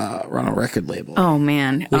run a record label. Oh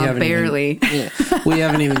man, barely. We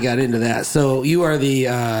haven't even got into that. So you are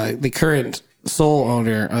the current sole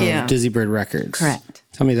owner of Dizzy Bird Records. Correct.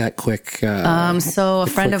 Tell me that quick. So a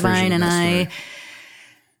friend of mine and I,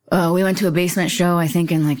 we went to a basement show, I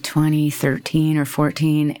think in like 2013 or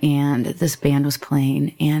 14, and this band was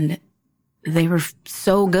playing, and they were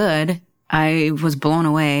so good. I was blown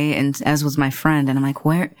away, and as was my friend. And I'm like,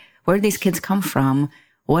 where did these kids come from?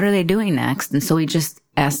 What are they doing next? And so we just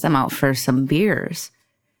asked them out for some beers.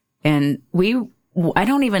 And I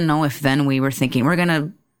don't even know if then we were thinking we're going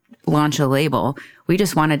to launch a label. We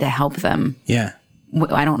just wanted to help them. Yeah.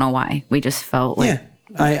 I don't know why. We just felt like.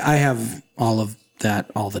 Yeah. I have all of that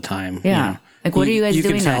all the time. Yeah. You know? Like, what are you guys doing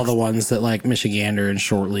You can tell next? the ones that like Michigander and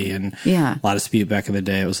Shortly and a lot of Speed back in the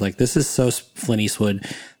day. It was like, this is so Flint Eastwood.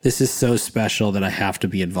 This is so special that I have to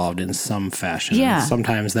be involved in some fashion. Yeah. And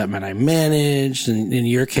sometimes that meant I managed. And in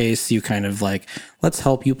your case, you kind of like, let's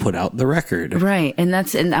help you put out the record. Right. And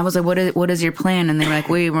I was like, what is your plan? And they were like,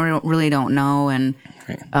 we really don't know. And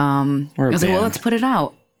I was like, well, let's put it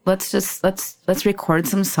out. Let's record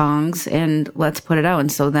some songs and let's put it out.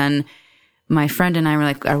 And so then my friend and I were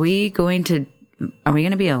like, are we going to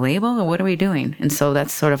be a label, or what are we doing? And so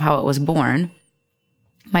that's sort of how it was born.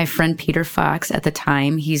 My friend Peter Fox at the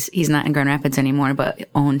time, he's not in Grand Rapids anymore, but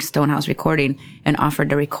owned Stonehouse Recording and offered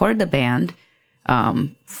to record the band,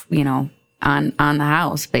 you know, on the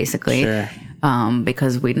house basically. Sure.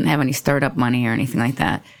 Because we didn't have any startup money or anything like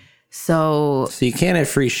that. So you can't have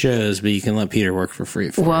free shows, but you can let Peter work for free.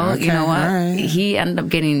 You know what? Right. He ended up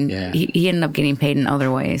getting he ended up getting paid in other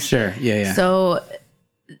ways. Sure. Yeah. So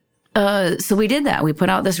we did that. We put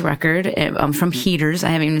out this record from Heaters.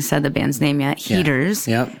 I haven't even said the band's name yet. Heaters.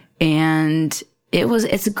 Yep. And it was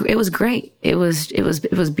great. It was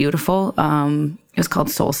beautiful. It was called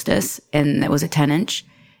Solstice, and it was a 10-inch.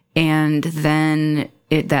 And then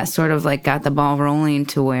that sort of like got the ball rolling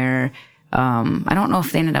to where. I don't know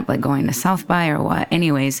if they ended up like going to South by or what.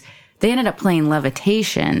 Anyways, they ended up playing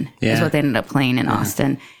Levitation is what they ended up playing in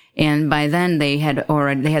Austin. And by then they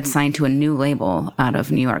had signed to a new label out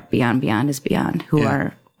of New York, Beyond is Beyond, who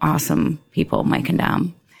are awesome people, Mike and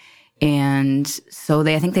Dom. And so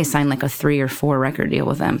I think they signed like a 3 or 4 record deal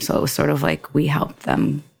with them. So it was sort of like we helped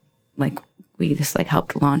them, like we just like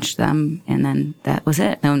helped launch them. And then that was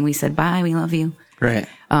it. And we said, bye, we love you. Right.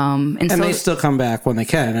 And so they still come back when they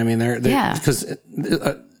can. I mean, they're because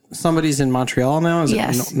somebody's in Montreal now. Is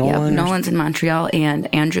it Nolan? Nolan's in Montreal,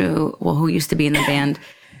 and Andrew, who used to be in the band,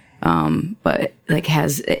 but like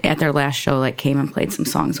has at their last show like came and played some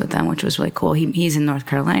songs with them, which was really cool. He's in North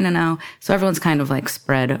Carolina now, so everyone's kind of like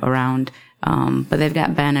spread around. But they've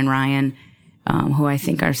got Ben and Ryan, who I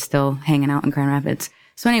think are still hanging out in Grand Rapids.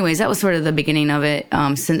 So, anyways, that was sort of the beginning of it.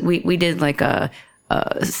 Since we did like a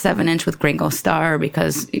a 7-inch with Gringo Star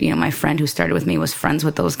because, my friend who started with me was friends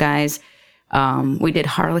with those guys. We did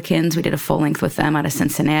Harlequins. We did a full length with them out of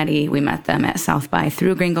Cincinnati. We met them at South by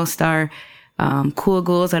through Gringo Star. Cool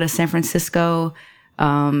Ghouls out of San Francisco.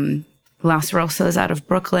 Las Rosas out of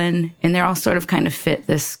Brooklyn. And they're all sort of kind of fit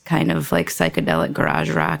this kind of like psychedelic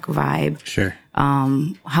garage rock vibe. Sure.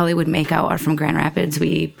 Hollywood Makeout are from Grand Rapids.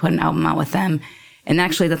 We put an album out with them. And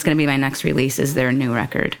actually, that's going to be my next release is their new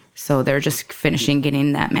record. So they're just finishing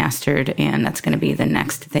getting that mastered, and that's going to be the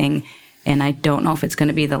next thing. And I don't know if it's going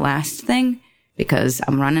to be the last thing because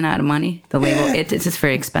I'm running out of money. The label, it's just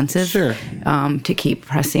very expensive to keep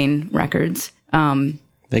pressing records.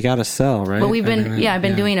 They got to sell, right? But I've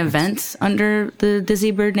been doing events under the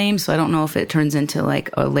Dizzy Bird name, so I don't know if it turns into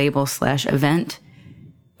like a label/event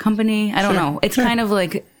company. I don't know. It's kind of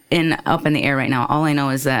like up in the air right now. All I know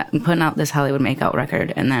is that I'm putting out this Hollywood Makeout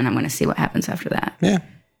record, and then I'm going to see what happens after that. Yeah.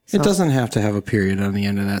 So, it doesn't have to have a period on the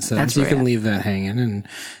end of that sentence. You can leave that hanging,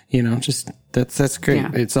 and just that's great.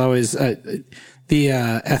 Yeah. It's always the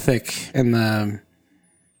ethic and the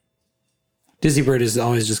Dizzy Bird is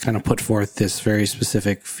always just kind of put forth this very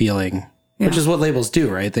specific feeling, which is what labels do,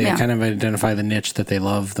 right? They kind of identify the niche that they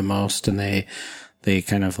love the most, and they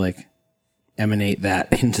kind of like emanate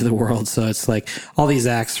that into the world. So it's like all these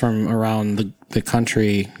acts from around the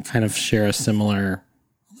country kind of share a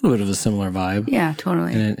little bit of a similar vibe. Yeah,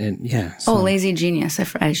 totally. And so. Lazy Genius.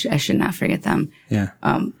 I should not forget them. Yeah.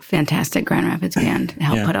 Fantastic Grand Rapids band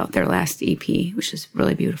helped put out their last EP, which is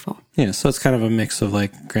really beautiful. Yeah. So it's kind of a mix of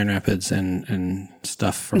like Grand Rapids and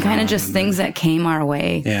stuff from and kind of just things that came our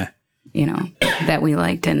way. Yeah. That we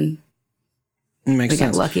liked and we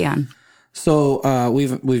got lucky on. So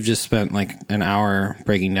we've just spent like an hour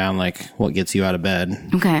breaking down like what gets you out of bed.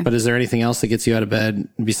 Okay. But is there anything else that gets you out of bed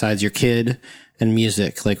besides your kid and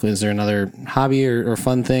music? Like, is there another hobby or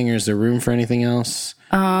fun thing, or is there room for anything else?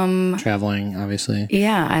 Traveling, obviously.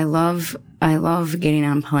 Yeah, I love getting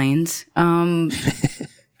on planes. I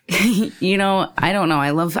don't know. I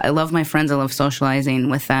love my friends. I love socializing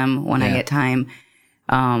with them when I get time.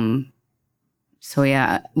 So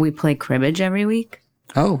yeah, we play cribbage every week.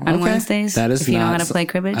 Oh, okay. On Wednesdays. That is if you know how to play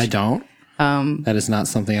cribbage. I don't. That is not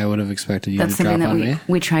something I would have expected you to drop on me. That's something that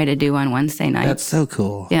we try to do on Wednesday nights. That's so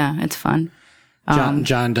cool. Yeah, it's fun.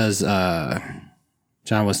 John does.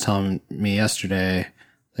 John was telling me yesterday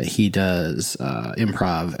that he does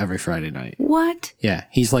improv every Friday night. What? Yeah,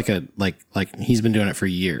 he's like he's been doing it for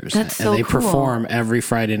years. That's so cool. And they perform every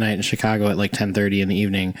Friday night in Chicago at like 10:30 in the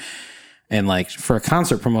evening. And like for a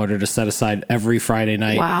concert promoter to set aside every Friday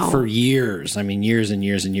night for years, I mean, years and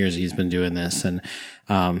years and years, he's been doing this, and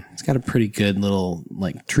it's got a pretty good little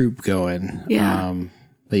like troupe going. Yeah.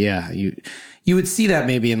 But yeah, you would see that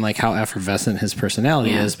maybe in like how effervescent his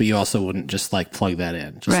personality is, but you also wouldn't just like plug that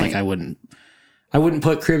in. Just like I wouldn't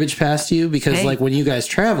put cribbage past you because like when you guys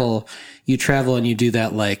travel and you do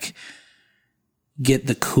that like get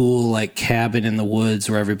the cool like cabin in the woods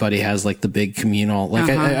where everybody has like the big communal like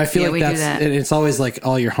I feel like that's it's always like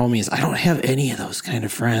all your homies. I don't have any of those kind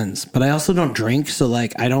of friends, but I also don't drink, so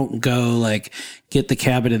like I don't go like get the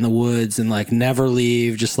cabin in the woods and like never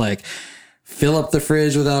leave, just like fill up the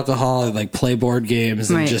fridge with alcohol and like play board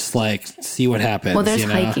games and just like see what happens. Well, there's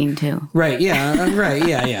hiking too. Right. Yeah. Right.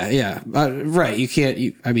 Yeah. Right.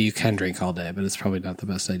 You can drink all day, but it's probably not the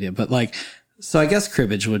best idea. But like, so I guess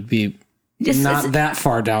cribbage would be not that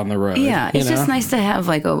far down the road. Yeah. It's just nice to have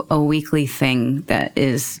like a weekly thing that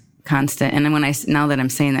is constant. And then now that I'm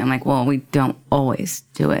saying that, I'm like, well, we don't always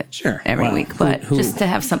do it every week, but just to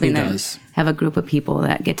have something have a group of people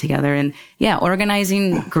that get together and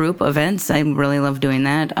organizing group events. I really love doing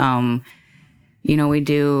that. We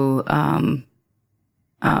do,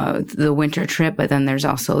 the winter trip, but then there's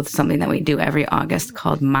also something that we do every August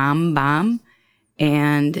called Mom Bomb.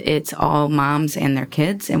 And it's all moms and their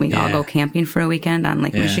kids, and we all go camping for a weekend on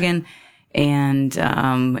Lake Michigan. And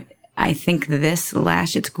I think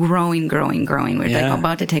it's growing. We're like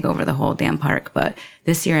about to take over the whole damn park. But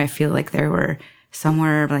this year I feel like there were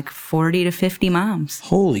somewhere like 40 to 50 moms.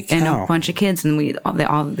 Holy cow. And a bunch of kids. And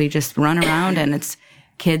they just run around, and it's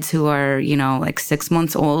kids who are, like 6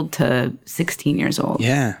 months old to 16 years old.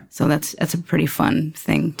 Yeah. So that's a pretty fun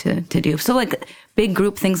thing to do. So like big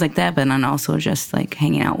group things like that, but then also just like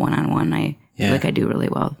hanging out one-on-one. I feel like I do really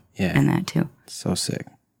well in that too. So sick.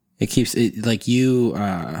 It keeps it like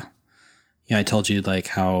I told you like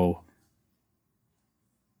how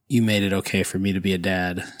you made it okay for me to be a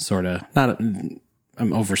dad, sort of. I'm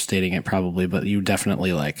overstating it probably, but you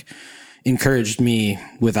definitely like encouraged me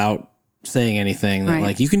without saying anything that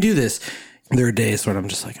like, you can do this. There are days when I'm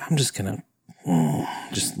just like, I'm just going to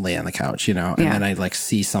just lay on the couch, and then I like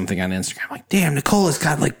see something on Instagram, like, damn, Nicola's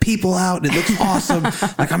got like people out. It looks awesome.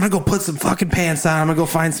 Like, I'm going to go put some fucking pants on. I'm going to go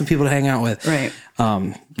find some people to hang out with. Right.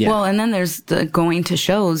 Yeah. Well, and then there's the going to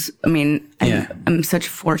shows. I mean, I'm such a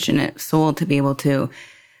fortunate soul to be able to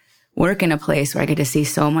work in a place where I get to see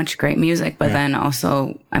so much great music, but then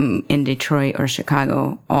also I'm in Detroit or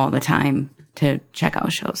Chicago all the time to check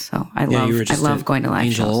out shows. So I love going to live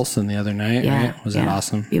Angel shows. Olsen the other night, right? Was that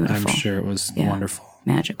awesome? Beautiful. I'm sure it was wonderful.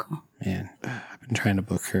 Magical. Man, I've been trying to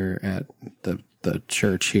book her at the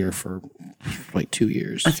church here for like 2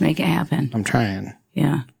 years. Let's make it happen. I'm trying.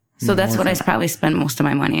 Yeah. So that's what I probably spend most of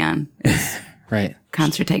my money on. Right.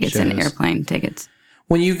 Concert tickets and airplane tickets.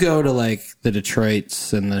 When you go to like the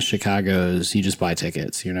Detroits and the Chicagos, you just buy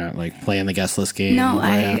tickets. You're not like playing the guest list game. No,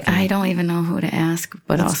 I don't even know who to ask,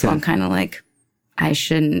 but that's also good. I'm kind of like, I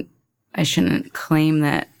shouldn't claim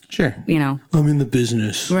that. Sure. I'm in the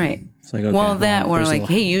business. Right. It's like, okay, well, that or like,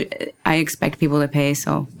 hey, I expect people to pay,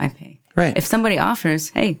 so I pay. Right. If somebody offers,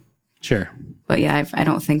 hey. Sure. But yeah, I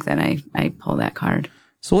don't think that I pull that card.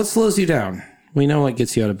 So what slows you down? We know what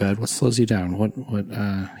gets you out of bed. What slows you down? What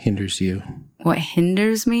hinders you? What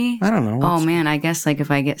hinders me? I don't know. Oh man, I guess like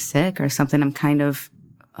if I get sick or something, I'm kind of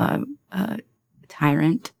a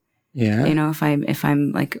tyrant. Yeah. If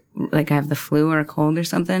I'm like I have the flu or a cold or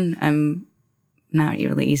something, I'm not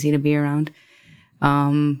really easy to be around.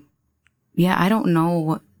 Yeah, I don't know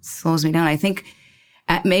what slows me down. I think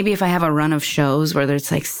maybe if I have a run of shows where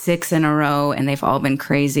there's like 6 in a row and they've all been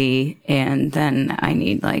crazy, and then I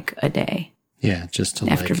need like a day. Yeah, just to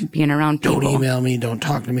after being around people. Don't email me, don't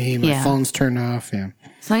talk to me, my phone's turned off. Yeah.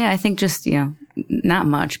 So yeah, I think just, not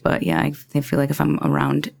much, but yeah, I feel like if I'm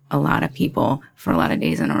around a lot of people for a lot of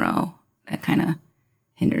days in a row, that kind of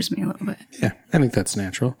hinders me a little bit. Yeah, I think that's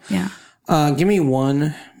natural. Yeah. Give me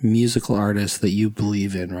one musical artist that you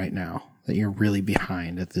believe in right now, that you're really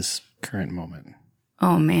behind at this current moment.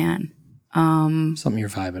 Oh man. Something you're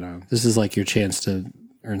vibing on. This is like your chance to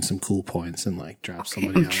earn some cool points and like drop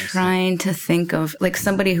somebody else. I'm trying to think of like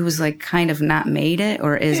somebody who's like kind of not made it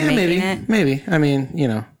or is making it. Maybe. I mean,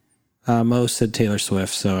 Mo said Taylor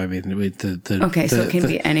Swift, so I mean, so it can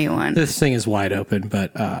be anyone. This thing is wide open,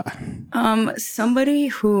 but somebody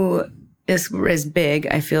who is big,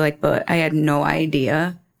 I feel like, but I had no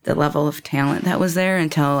idea the level of talent that was there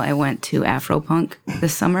until I went to Afropunk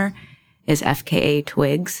this summer. Is FKA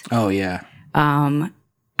Twigs. Oh yeah. I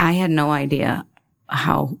had no idea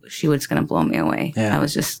how she was going to blow me away. Yeah. I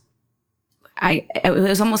was just, it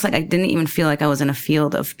was almost like I didn't even feel like I was in a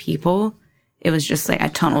field of people. It was just like a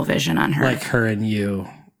tunnel vision on her. Like her and you,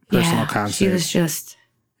 personal concert. She was just,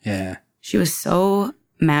 she was so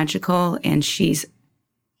magical, and she's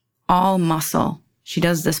all muscle. She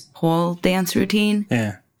does this pole dance routine.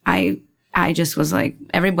 Yeah. I just was like,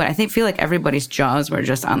 I feel like everybody's jaws were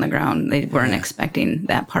just on the ground. They weren't expecting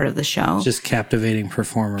that part of the show. Just captivating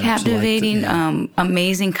performer. Captivating,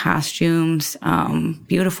 amazing costumes,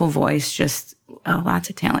 beautiful voice, just lots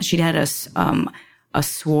of talent. She had a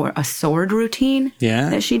sword routine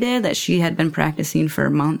that she had been practicing for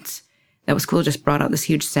months. That was cool. Just brought out this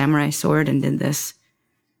huge samurai sword and did this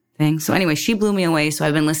thing. So anyway, she blew me away. So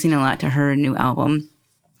I've been listening a lot to her new album,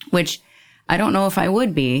 which I don't know if I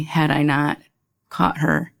would be had I not caught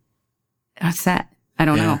her set. I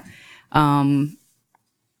don't know.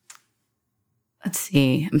 Let's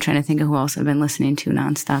see. I'm trying to think of who else I've been listening to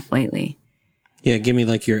nonstop lately. Yeah, give me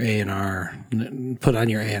like your A&R. Put on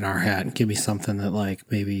your A&R hat and give me something that like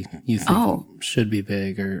maybe you think should be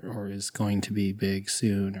big or is going to be big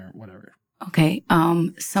soon or whatever. Okay.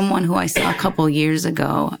 Someone who I saw a couple years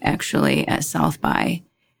ago actually at South by,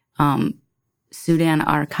 Sudan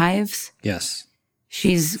Archives. Yes.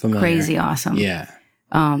 She's crazy awesome. Yeah.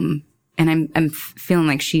 And I'm feeling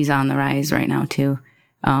like she's on the rise right now too.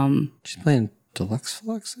 She's playing Deluxe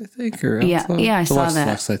Flux, I think, or I saw that. Deluxe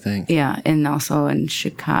Flux, I think. Yeah, and also in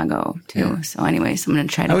Chicago too. Yeah. So anyways, I'm going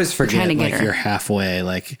to try to. I always forget like her. You're halfway,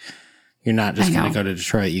 like you're not just going to go to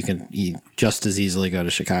Detroit. You just as easily go to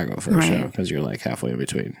Chicago for a show because you're like halfway in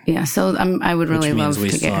between. Yeah, so I would really love to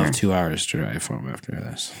get her. We still have 2 hours to drive home after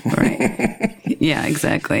this. Right. Yeah,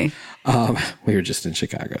 exactly. We were just in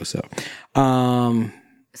Chicago, so.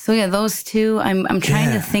 So yeah, those two. I'm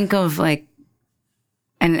trying to think of like.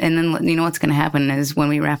 And then, you know, what's going to happen is when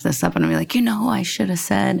we wrap this up and I'll be like, I should have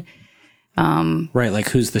said. Right. Like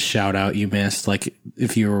who's the shout out you missed? Like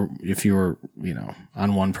if you were,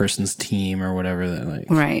 on one person's team or whatever that like.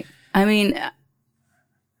 Right. I mean,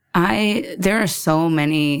 there are so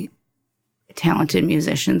many talented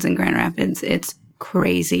musicians in Grand Rapids. It's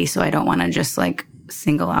crazy. So I don't want to just like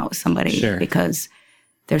single out somebody because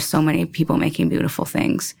there's so many people making beautiful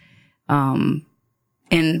things.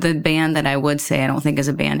 And the band that I would say I don't think is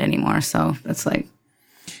a band anymore. So that's like,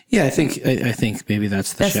 yeah, I think maybe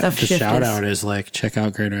that's the stuff shout out is like check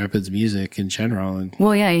out Grand Rapids music in general. And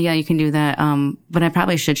well, yeah, you can do that. But I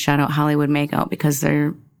probably should shout out Hollywood Makeout because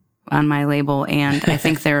they're on my label, and I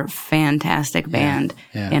think they're a fantastic band,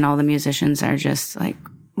 and all the musicians are just like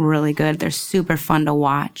really good. They're super fun to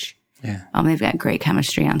watch. Yeah, they've got great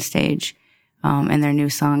chemistry on stage, and their new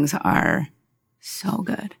songs are so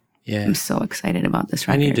good. Yeah, I'm so excited about this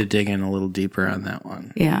record. I need to dig in a little deeper on that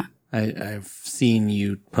one. Yeah. I've seen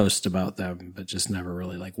you post about them, but just never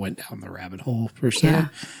really like went down the rabbit hole per se. Yeah.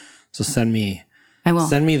 So send me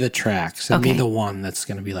the track. Send me the one that's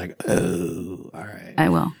going to be like, oh, all right. I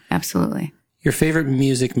will. Absolutely. Your favorite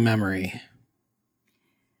music memory?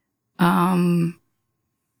 Wow,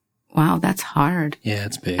 that's hard. Yeah,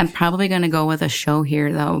 it's big. I'm probably going to go with a show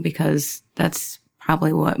here though, because that's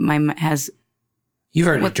probably what You've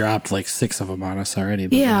already dropped like 6 of them on us already.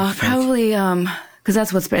 But yeah, probably, because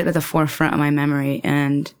that's what's at the forefront of my memory.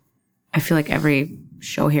 And I feel like every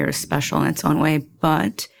show here is special in its own way.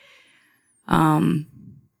 But in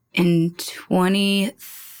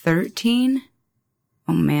 2013,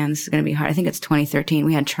 oh man, this is going to be hard. I think it's 2013.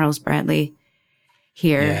 We had Charles Bradley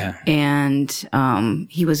here, and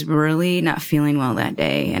he was really not feeling well that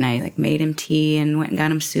day. And I like made him tea and went and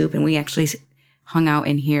got him soup, and we actually hung out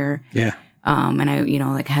in here. Yeah. And I,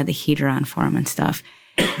 like had the heater on for him and stuff.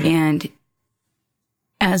 And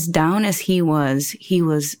as down as he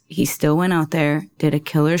still went out there, did a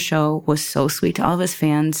killer show, was so sweet to all of his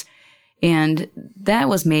fans. And that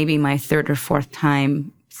was maybe my 3rd or 4th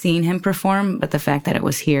time seeing him perform, but the fact that it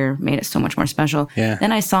was here made it so much more special. Yeah.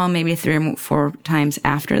 Then I saw him maybe 3 or 4 times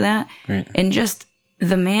after that. Right. And just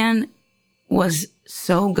the man was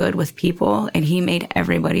so good with people, and he made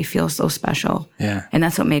everybody feel so special. Yeah. And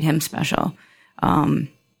that's what made him special.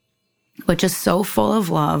 But just so full of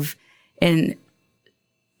love. And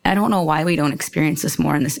I don't know why we don't experience this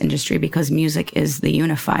more in this industry, because music is the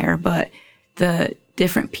unifier, but the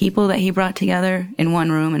different people that he brought together in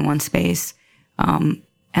one room, in one space.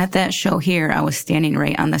 At that show here, I was standing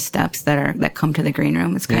right on the steps that come to the green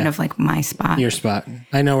room. It's kind of like my spot. Your spot.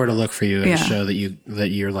 I know where to look for you at a show that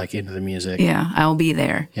you're like into the music. Yeah, I'll be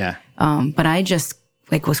there. Yeah. But I just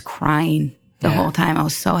like was crying the whole time. I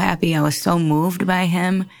was so happy. I was so moved by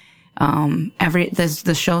him.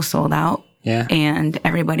 The show sold out. Yeah. And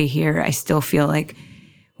everybody here, I still feel like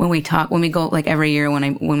when we go like every year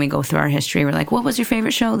when we go through our history, we're like, what was your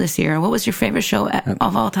favorite show this year? What was your favorite show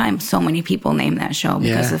of all time? So many people name that show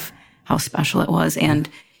because of how special it was. And,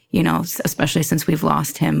 especially since we've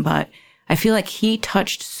lost him, but I feel like he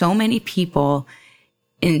touched so many people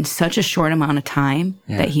in such a short amount of time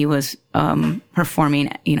that he was,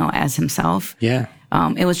 performing, as himself. Yeah.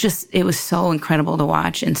 It was so incredible to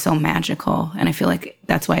watch and so magical. And I feel like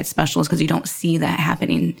that's why it's special, is because you don't see that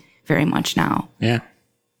happening very much now. Yeah.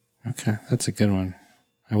 Okay. That's a good one.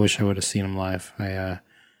 I wish I would have seen him live.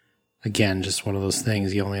 Again, just one of those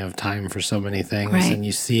things. You only have time for so many things, and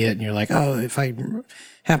you see it and you're like, oh, if I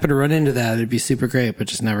happen to run into that, it'd be super great, but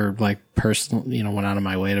just never like personally, went out of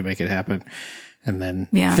my way to make it happen. And then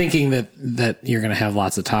thinking that you're going to have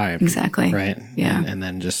lots of time. Exactly. Right. Yeah. And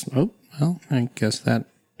then just, I guess that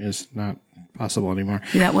is not possible anymore.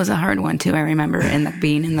 That was a hard one too. I remember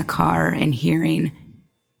being in the car and hearing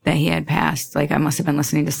that he had passed. Like I must have been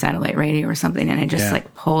listening to satellite radio or something, and I just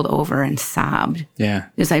like pulled over and sobbed. Yeah.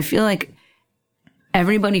 Because I feel like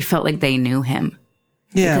everybody felt like they knew him.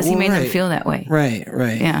 Yeah. Because he made them feel that way. Right.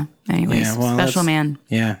 Yeah. Anyways, special man.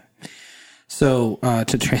 Yeah. So,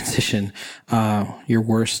 to transition, your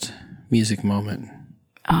worst music moment.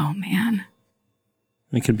 Oh man.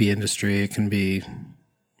 It could be industry. It can be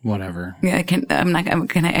whatever. Yeah, I'm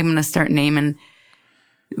going to start naming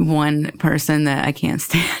one person that I can't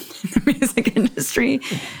stand in the music industry.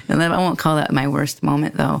 And then I won't call that my worst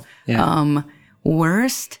moment though. Yeah.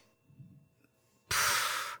 Worst?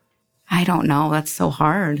 I don't know. That's so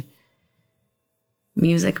hard. Worst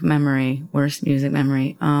music memory.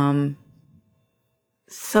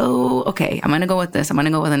 So, okay, I'm going to go with this. I'm going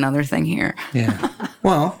to go with another thing here. Yeah.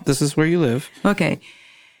 Well, this is where you live. Okay.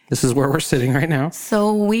 This is where we're sitting right now.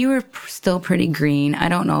 So we were still pretty green. I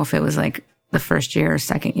don't know if it was like the first year or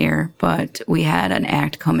second year, but we had an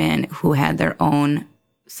act come in who had their own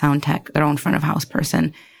sound tech, their own front of house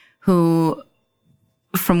person who,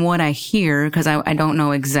 from what I hear, because I don't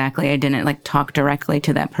know exactly, I didn't like talk directly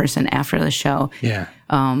to that person after the show. Yeah.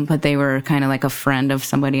 But they were kind of like a friend of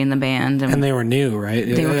somebody in the band. And they were new, right?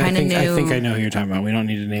 They were kind of new. I think I know who you're talking about. We don't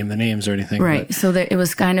need to name the names or anything. Right. But. So it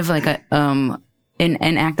was kind of like an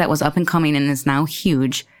act that was up and coming and is now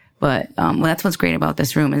huge. But that's what's great about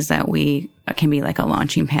this room is that we can be like a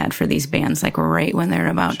launching pad for these bands, like right when they're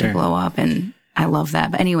about to blow up. And I love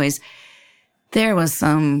that. But anyways, there was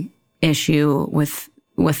some issue with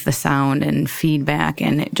the sound and feedback,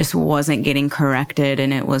 and it just wasn't getting corrected.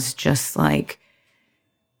 And it was just like,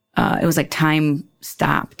 it was like time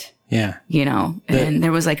stopped. Yeah. You know, and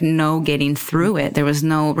there was like no getting through it. There was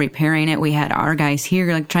no repairing it. We had our guys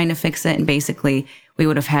here like trying to fix it. And basically we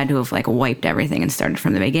would have had to have like wiped everything and started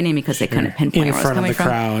from the beginning because they couldn't pinpoint in where it was front of coming the from.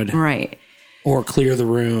 crowd. Right. Or clear the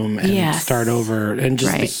room and start over. And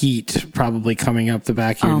just the heat probably coming up the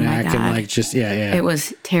back of your neck. And like just, It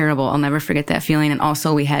was terrible. I'll never forget that feeling. And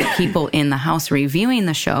also we had people in the house reviewing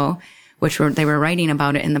the show, they were writing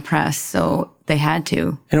about it in the press. So they had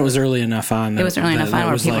to. And it was early enough on. It was early enough on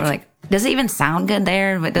where people were like, does it even sound good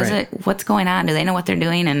there? But what's going on? Do they know what they're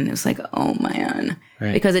doing? And it was like, oh man.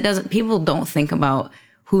 Right. Because people don't think about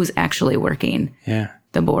who's actually working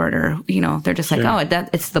the board, or, you know, they're just like,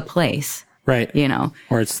 it's the place. Right. You know,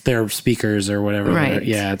 or it's their speakers or whatever. Right.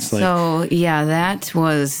 Yeah. It's like, so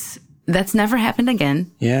that's never happened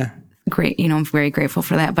again. Yeah. Great. You know, I'm very grateful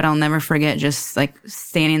for that, but I'll never forget just like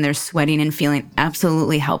standing there sweating and feeling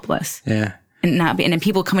absolutely helpless. Yeah. And and then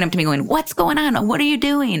people coming up to me going, what's going on? What are you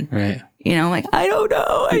doing? Right. You know, like, I don't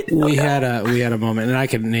know. We had a moment, and I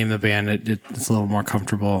can name the band. It's a little more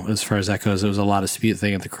comfortable as far as that goes. It was a La Dispute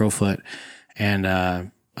thing at the Crowfoot, and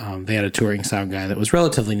they had a touring sound guy that was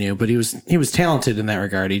relatively new, but he was talented in that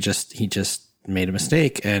regard. He just made a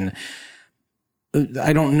mistake, and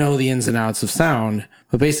I don't know the ins and outs of sound,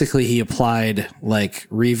 but basically he applied like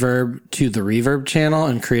reverb to the reverb channel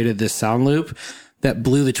and created this sound loop that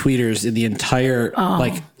blew the tweeters in the entire,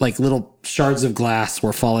 like little shards of glass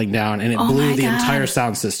were falling down, and it blew the entire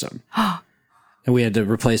sound system. And we had to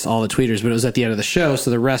replace all the tweeters, but it was at the end of the show.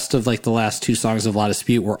 So the rest of like the last two songs of La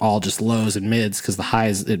Dispute were all just lows and mids, because the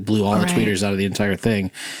highs, it blew all the tweeters out of the entire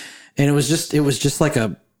thing. And it was just like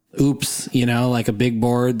a oops, you know, like a big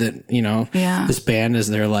board that, you know, this band is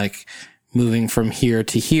they're like moving from here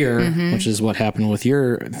to here, which is what happened with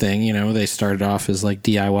your thing. You know, they started off as like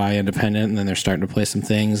DIY independent, and then they're starting to play some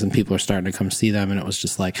things, and people are starting to come see them. And it was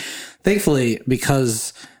just like, thankfully,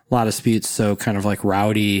 because La Dispute's so kind of like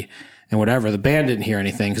rowdy and whatever, the band didn't hear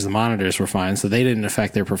anything because the monitors were fine. So they didn't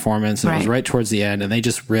affect their performance. It was right towards the end, and they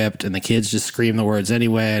just ripped, and the kids just screamed the words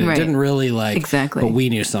anyway. And it didn't really like, but we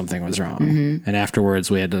knew something was wrong. And afterwards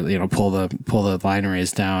we had to, you know, pull the line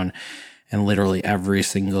arrays down, and literally every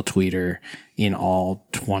single tweeter in all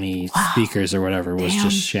 20 speakers or whatever was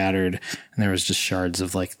just shattered. And there was just shards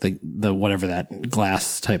of like the whatever that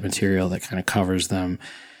glass type material that kind of covers them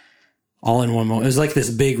all in one moment. It was like this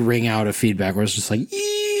big ring out of feedback where it's just like,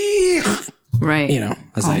 right. You know,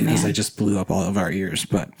 as I just blew up all of our ears.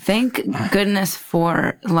 But thank goodness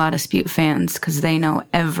for La Dispute fans, because they know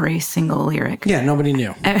every single lyric. Yeah, nobody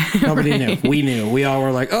knew. Nobody knew. We knew. We all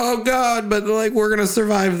were like, oh God, but like we're gonna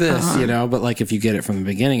survive this, you know. But like if you get it from the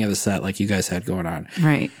beginning of the set, like you guys had going on,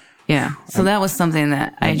 right? Yeah. So that was something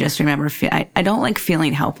that I just remember. I don't like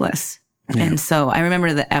feeling helpless. Yeah. And so I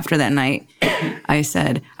remember that after that night, I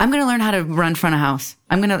said, I'm going to learn how to run front of house.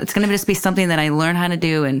 It's going to just be something that I learn how to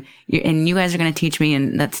do. And you guys are going to teach me.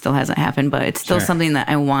 And that still hasn't happened, but it's still something that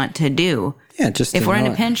I want to do. Yeah. Just if we're in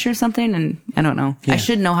a pinch or something, and I don't know, I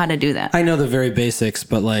should know how to do that. I know the very basics,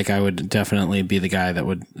 but like I would definitely be the guy that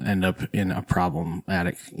would end up in a problem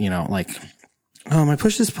attic, you know, like, I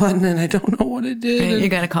pushed this button and I don't know what it did. Right, you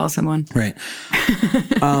got to call someone. Right.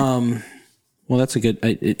 Well, that's a good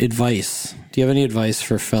advice. Do you have any advice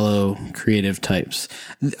for fellow creative types?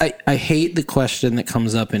 I hate the question that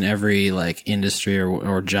comes up in every like industry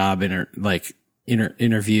or job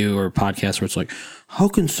interview or podcast where it's like, how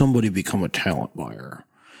can somebody become a talent buyer?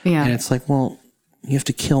 Yeah. And it's like, well, you have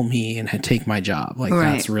to kill me and take my job. Like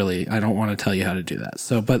that's really, I don't want to tell you how to do that.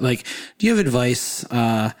 So, but like, do you have advice,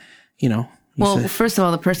 you know? First of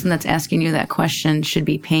all, the person that's asking you that question should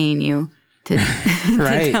be paying you to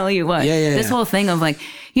tell you what. This whole thing of like,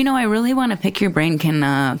 you know, I really want to pick your brain.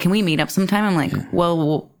 Can we meet up sometime? I'm like,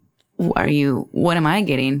 well, what am I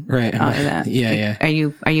getting out of that?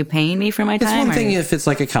 Are you paying me for my time? It's one thing if it's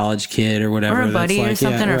like a college kid or whatever. Or a buddy or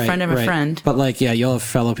something, or a friend of a friend. But like, you'll have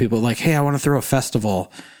fellow people like, hey, I want to throw a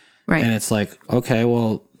festival. Right. And it's like, okay,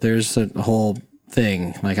 well, there's a whole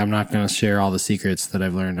thing. Like, I'm not going to share all the secrets that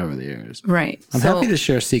I've learned over the years. Right. I'm happy to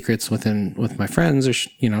share secrets with my friends, or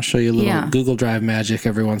show you a little Google Drive magic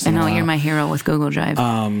every once in a while. I know you're my hero with Google Drive.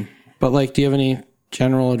 But like, do you have any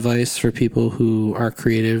general advice for people who are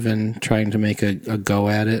creative and trying to make a go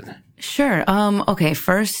at it? Sure. Okay.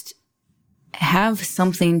 First, have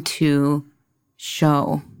something to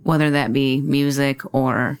show, whether that be music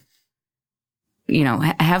or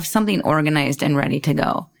have something organized and ready to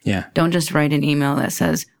go. Yeah. Don't just write an email that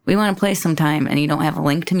says, we want to play sometime, and you don't have a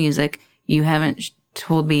link to music. You haven't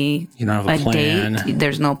told me you don't have a plan. date.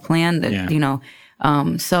 There's no plan that,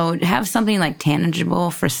 so have something like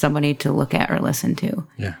tangible for somebody to look at or listen to.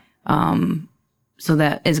 Yeah. So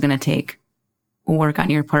that is going to take work on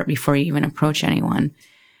your part before you even approach anyone.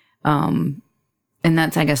 And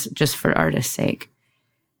that's, I guess, just for artists' sake.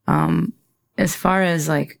 As far as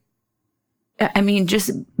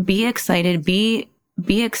just be excited, be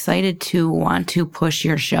excited to want to push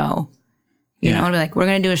your show. You know, like, we're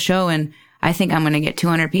going to do a show and I think I'm going to get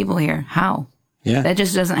 200 people here. How? Yeah. That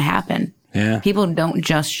just doesn't happen. Yeah. People don't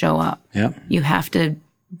just show up. Yeah. You have to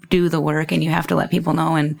do the work and you have to let people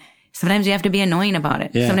know. And sometimes you have to be annoying about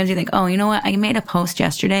it. Yeah. Sometimes you think, oh, you know what? I made a post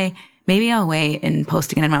yesterday. Maybe I'll wait and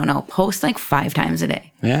post again tomorrow. No, post like 5 times a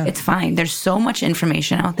day. Yeah. It's fine. There's so much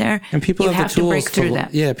information out there. And people have the tools to break through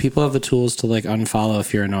that. Yeah, people have the tools to like unfollow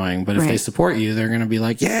if you're annoying. But if they support you, they're going to be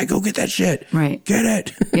like, yeah, go get that shit. Right. Get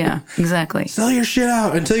it. Yeah, exactly. Sell your shit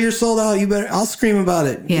out until you're sold out. I'll scream about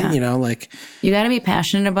it. Yeah. You got to be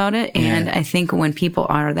passionate about it. And I think when people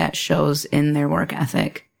are, that shows in their work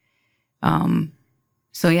ethic.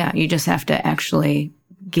 So yeah, you just have to actually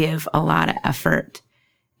give a lot of effort,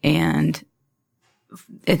 and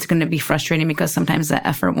it's going to be frustrating because sometimes that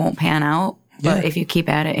effort won't pan out. But if you keep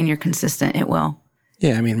at it and you're consistent, it will.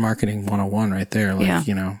 Yeah. I mean, marketing 101 right there.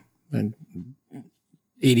 80%,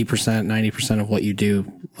 90% of what you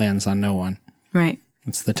do lands on no one. Right.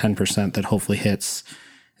 It's the 10% that hopefully hits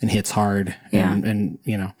hard. And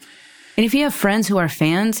And if you have friends who are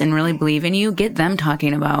fans and really believe in you, get them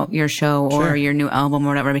talking about your show or your new album or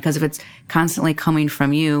whatever. Because if it's constantly coming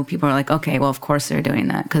from you, people are like, okay, well, of course they're doing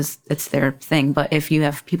that because it's their thing. But if you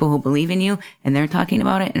have people who believe in you and they're talking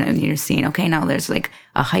about it, and you're seeing, okay, now there's like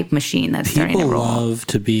a hype machine that's starting to roll. People love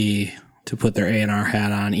to put their A&R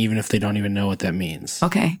hat on, even if they don't even know what that means.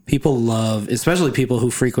 Okay. People love, especially people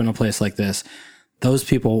who frequent a place like this, those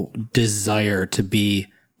people desire to be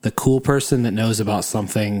the cool person that knows about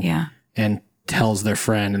something. Yeah. And tells their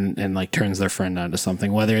friend and like turns their friend onto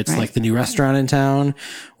something, whether it's like the new restaurant in town,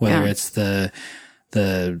 whether it's the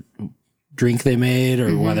drink they made,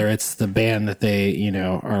 or whether it's the band that they,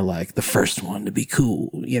 are like the first one to be cool,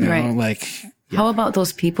 like. Yeah. How about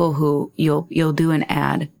those people who you'll do an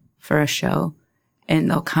ad for a show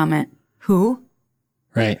and they'll comment, who?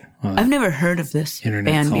 Right. Well, I've never heard of this band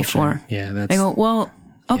culture. Before. Yeah. That's. I go, well,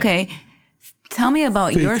 okay. Yeah. Tell me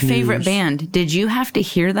about your favorite band. Did you have to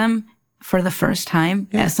hear them for the first time?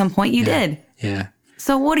 At some point you did. Yeah.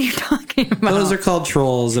 So what are you talking about? Those are called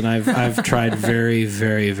trolls, and I've tried very,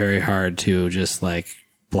 very, very hard to just like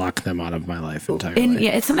block them out of my life entirely.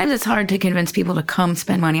 And sometimes it's hard to convince people to come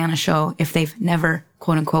spend money on a show if they've never,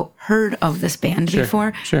 quote unquote, heard of this band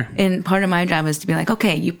before. Sure. And part of my job is to be like,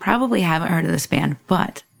 okay, you probably haven't heard of this band,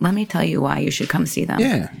 but let me tell you why you should come see them.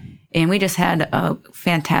 Yeah. And we just had a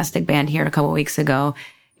fantastic band here a couple of weeks ago,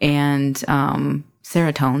 and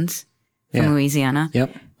Serotones from Louisiana.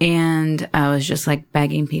 Yep. And I was just like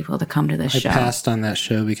begging people to come to this show. I passed on that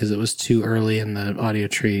show because it was too early in the Audio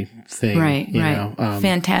Tree thing. Right.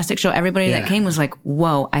 Fantastic show. Everybody that came was like,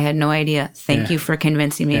 whoa, I had no idea. Thank you for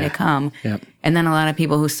convincing me to come. Yep. And then a lot of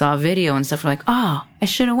people who saw video and stuff were like, oh, I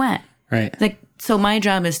should have went. Right. Like, so my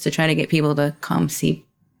job is to try to get people to come see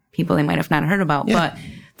people they might have not heard about. But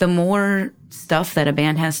the more stuff that a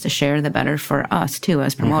band has to share, the better for us too,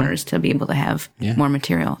 as promoters, to be able to have more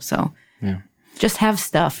material. So just have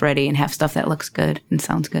stuff ready and have stuff that looks good and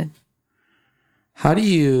sounds good. How do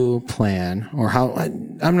you plan, or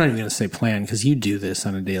I'm not even going to say plan because you do this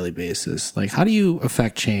on a daily basis. Like, how do you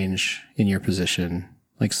affect change in your position,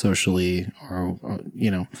 like socially, or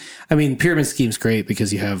I mean, Pyramid Scheme's great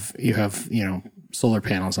because you have, solar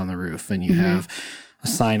panels on the roof, and you have a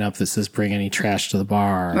sign up that says "Bring any trash to the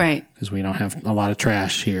bar," right? Because we don't have a lot of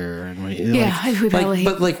trash here, and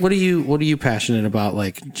what are you passionate about,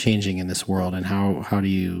 like changing in this world, and how do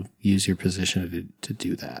you use your position to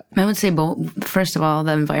do that? I would say both. First of all,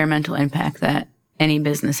 the environmental impact that any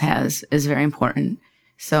business has is very important.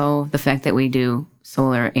 So the fact that we do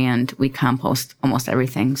solar and we compost almost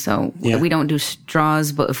everything, so we don't do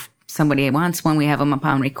straws, but if somebody wants one, we have them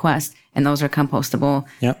upon request, and those are compostable.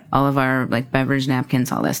 Yep. All of our like beverage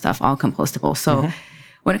napkins, all that stuff, all compostable. So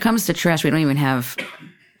when it comes to trash, we don't even have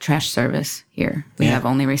trash service here. We have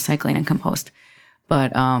only recycling and compost.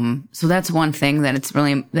 But so that's one thing that's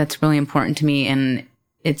really important to me, and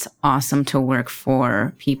it's awesome to work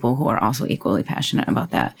for people who are also equally passionate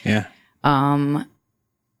about that. Yeah.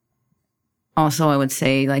 Also, I would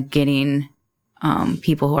say like getting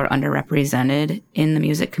people who are underrepresented in the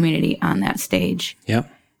music community on that stage.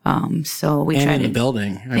 Yep. So we and try in to the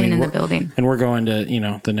building. in the building. And we're going to,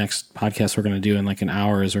 the next podcast we're going to do in like an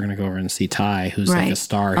hour is we're going to go over and see Ty, who's Right. like a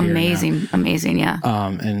star Amazing, here now. amazing, yeah.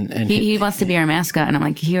 And He wants to be our mascot, and I'm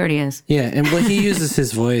like, he already is. yeah, and when he uses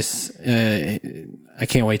his voice, I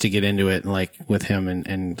can't wait to get into it, like with him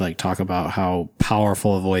and like talk about how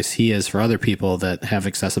powerful a voice he is for other people that have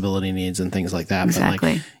accessibility needs and things like that. Exactly.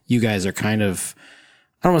 But like you guys are kind of,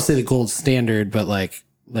 I don't want to say the gold standard, but like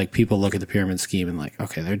people look at the pyramid scheme and like,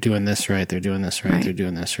 okay, they're doing this right. They're doing this right. They're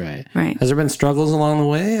doing this right. Right. Has there been struggles along the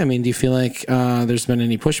way? I mean, do you feel like, there's been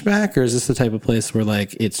any pushback, or is this the type of place where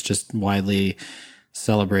like, it's just widely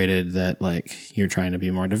celebrated that like you're trying to be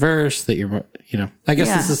more diverse, that you're, I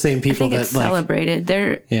guess it's the same people I think it's that like celebrated.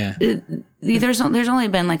 There's only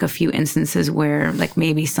been like a few instances where like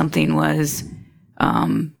maybe something was,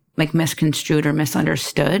 like misconstrued or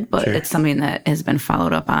misunderstood, but Sure. it's something that has been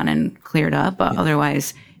followed up on and cleared up. But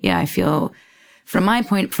otherwise, I feel from my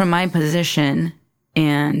position,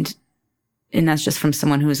 and that's just from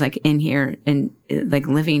someone who's like in here and like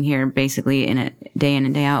living here basically in it day in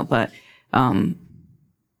and day out. But,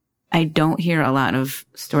 I don't hear a lot of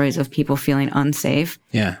stories of people feeling unsafe.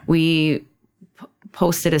 Yeah. We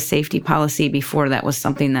posted a safety policy before that was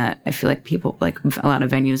something that I feel like people, like a lot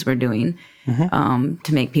of venues were doing,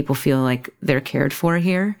 to make people feel like they're cared for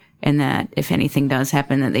here, and that if anything does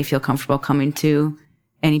happen, that they feel comfortable coming to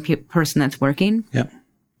any person that's working. Yep.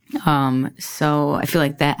 So I feel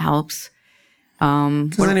like that helps.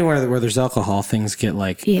 Because anywhere where there's alcohol, things get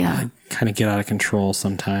like, kind of get out of control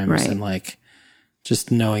sometimes. Right. And like,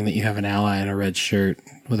 just knowing that you have an ally in a red shirt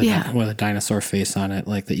with a dinosaur face on it,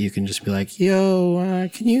 like that you can just be like, yo,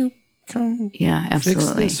 can you come absolutely.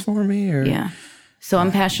 fix this for me? Or, Yeah. So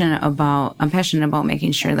I'm passionate about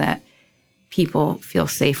making sure that people feel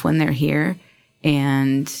safe when they're here.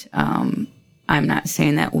 And, I'm not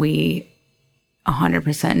saying that we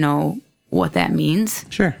 100% know what that means.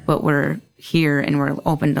 Sure. But we're here and we're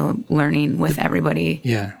open to learning with everybody.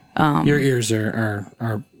 Yeah. Your ears are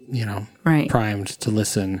Right. primed to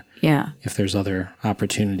listen. Yeah. If there's other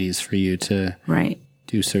opportunities for you to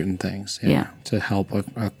do certain things. To help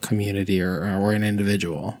a community or an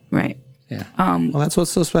individual. Right. Yeah. Well, that's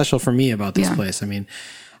what's so special for me about this place. I mean,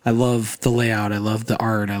 I love the layout. I love the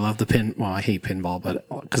art. I love the well, I hate pinball, but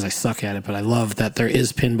because I suck at it, but I love that there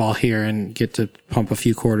is pinball here and get to pump a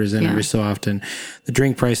few quarters in every so often. The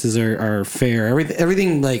drink prices are fair.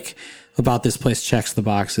 Everything like about this place checks the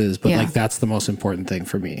boxes, but like that's the most important thing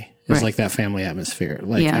for me is like that family atmosphere.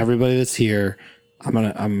 Like everybody that's here,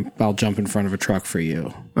 I'll jump in front of a truck for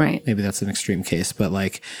you. Right. Maybe that's an extreme case, but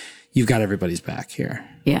like you've got everybody's back here.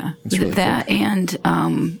 Yeah. It's really that cool.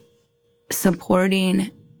 And supporting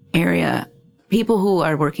area people who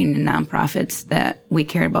are working in nonprofits that we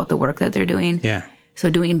care about the work that they're doing. Yeah. So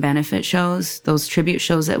doing benefit shows, those tribute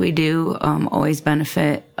shows that we do, always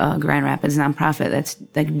benefit Grand Rapids nonprofit that's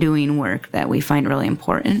like doing work that we find really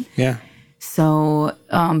important. Yeah. So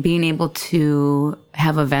being able to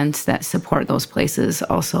have events that support those places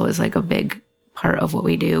also is like a big part of what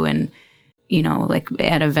we do. And like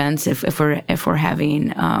at events, if we're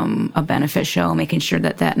having a benefit show, making sure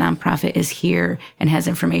that nonprofit is here and has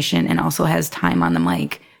information and also has time on the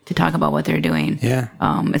mic to talk about what they're doing. Yeah.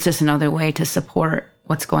 It's just another way to support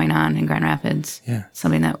what's going on in Grand Rapids. Yeah.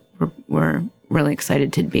 Something that we're really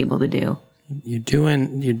excited to be able to do. You're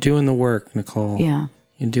doing the work, Nicole. Yeah.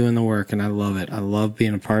 You're doing the work, and I love it. I love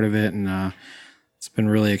being a part of it, and it's been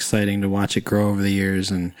really exciting to watch it grow over the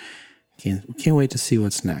years, and can't wait to see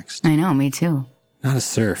what's next. I know, me too. Not a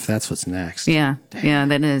surf, that's what's next. Yeah. Dang. Yeah,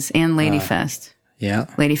 that is. And Lady Fest. Yeah.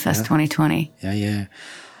 Lady Fest 2020. Yeah.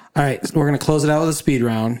 All right, so we're going to close it out with a speed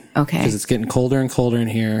round. Okay. Because it's getting colder and colder in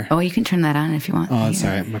here. Oh, you can turn that on if you want. Oh, it's all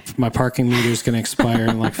right. My parking meter is going to expire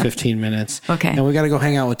in like 15 minutes. Okay. And we got to go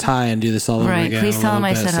hang out with Ty and do this all over again. Right. Please tell him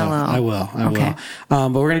I said hello. I will.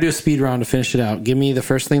 But we're going to do a speed round to finish it out. Give me the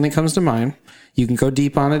first thing that comes to mind. You can go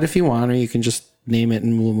deep on it if you want, or you can just name it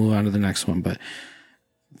and we'll move on to the next one. But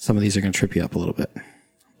some of these are going to trip you up a little bit.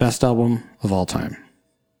 Best album of all time.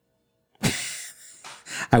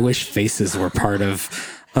 I wish faces were part of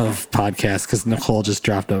podcasts, because Nicole just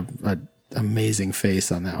dropped a amazing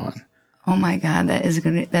face on that one. Oh my God,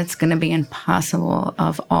 that's gonna be impossible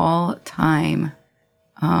of all time.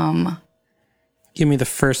 Give me the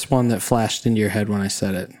first one that flashed into your head when I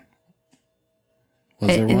said it.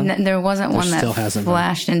 Was there one? There wasn't one that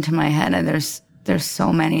flashed into my head. And there's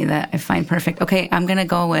so many that I find perfect. Okay, I'm gonna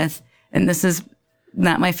go with, and this is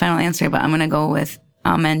not my final answer, but I'm gonna go with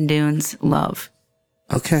Amen Dune's Love.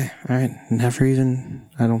 Okay. All right.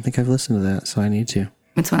 I don't think I've listened to that, so I need to.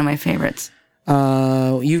 It's one of my favorites.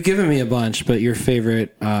 You've given me a bunch, but your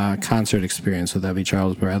favorite concert experience, would that be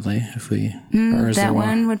Charles Bradley? That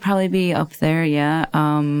one would probably be up there, yeah.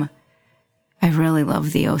 I really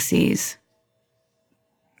love the OCs.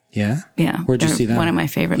 Yeah? Yeah. Where'd you see them? One of my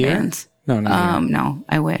favorite bands. No, not here. No,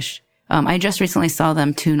 I wish. I just recently saw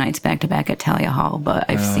them 2 nights back to back at Talia Hall, but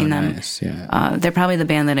I've seen them. Nice, yeah. They're probably the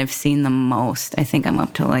band that I've seen the most. I think I'm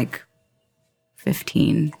up to like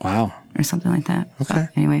 15. Wow. Or something like that. Okay. So,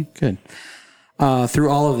 anyway. Good. Through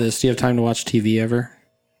all of this, do you have time to watch TV ever?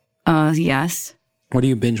 Yes. What are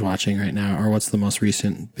you binge watching right now, or what's the most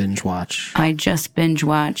recent binge watch? I just binge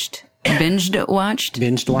watched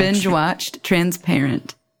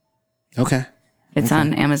Transparent. Okay. It's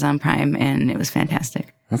on Amazon Prime, and it was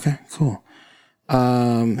fantastic. Okay, cool.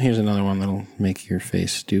 Here's another one that'll make your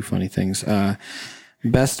face do funny things.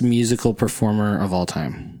 Best musical performer of all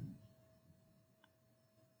time.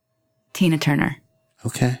 Tina Turner.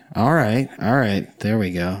 Okay. All right. There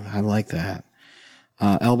we go. I like that.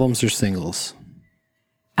 Albums or singles?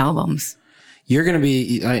 Albums. You're going to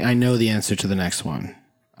be, I know the answer to the next one.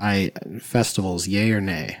 Festivals, yay or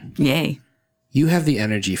nay? Yay. You have the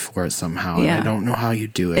energy for it somehow. Yeah. And I don't know how you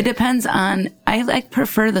do it. It depends on, I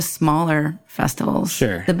prefer the smaller festivals.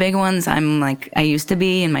 Sure. The big ones, I used to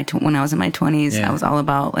be when I was in my 20s. Yeah. I was all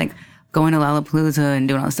about like going to Lollapalooza and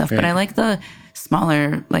doing all this stuff. Right. But I like the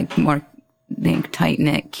smaller, like more tight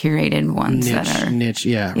knit, curated ones that are niche.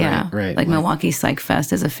 Yeah. Right. Like Milwaukee Psych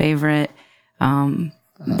Fest is a favorite.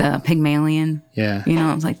 The Pygmalion. Yeah.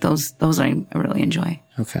 It's like those I really enjoy.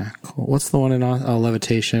 Okay, cool. What's the one in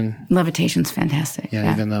Levitation? Levitation's fantastic.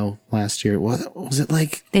 Yeah, even though last year, what was it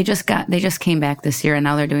like? They just came back this year, and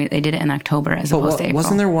now they did it in October as opposed to April.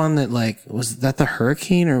 Wasn't there one that was that the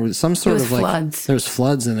hurricane or was some sort of floods? There was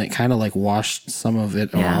floods and it kind of like washed some of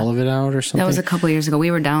it or all of it out or something? That was a couple years ago.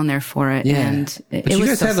 We were down there for it. Yeah. And but you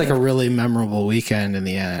guys had like a really memorable weekend in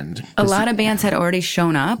the end. A lot of bands had already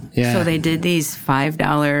shown up. Yeah. So they did these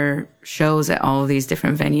 $5 shows at all of these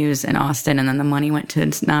different venues in Austin, and then the money went to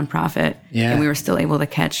nonprofit. Yeah. And we were still able to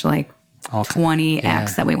catch like 20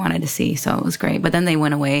 acts that we wanted to see. So it was great. But then they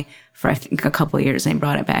went away for I think a couple of years and they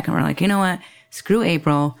brought it back and we're like, you know what? Screw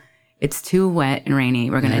April. It's too wet and rainy.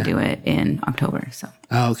 We're going to do it in October. So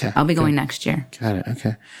okay. I'll be going next year. Got it.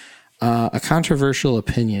 Okay. A controversial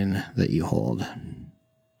opinion that you hold.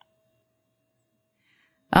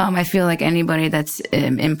 I feel like anybody that's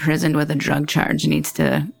imprisoned with a drug charge needs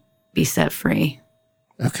to be set free.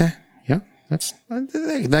 Okay. Yeah. That could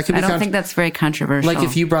be. I don't think that's very controversial. Like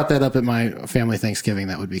if you brought that up at my family Thanksgiving,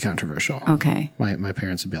 that would be controversial. Okay. My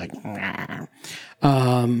parents would be like,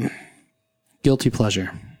 guilty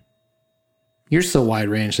pleasure. You're so wide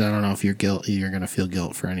range that I don't know if you're going to feel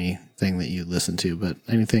guilt for anything that you listen to, but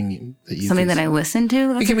anything that you something that I listen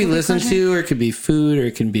to. It can be listened to, or it could be food, or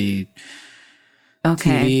it can be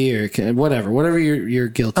TV, or whatever you're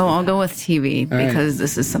guilty. Oh, I'll go with TV because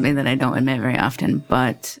this is something that I don't admit very often.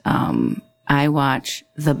 But I watch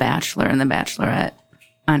The Bachelor and The Bachelorette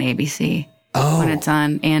on ABC when it's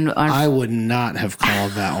on. And I would not have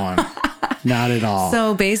called that one. Not at all.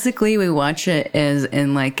 So basically, we watch it as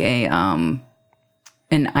in like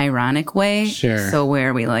an ironic way. Sure. So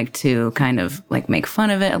where we like to kind of like make fun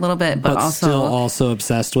of it a little bit, but also still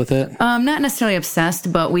obsessed with it. Not necessarily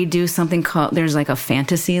obsessed, but we do something called, there's like a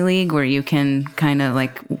fantasy league where you can kind of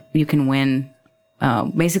like, you can win.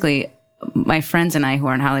 Basically my friends and I who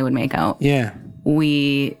are in Hollywood Makeout. Yeah.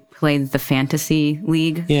 We played the fantasy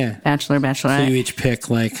league. Yeah. Bachelor, Bachelorette. So you each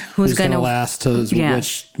pick like who's going to last to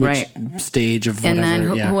which stage of whatever.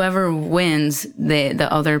 And then whoever wins, the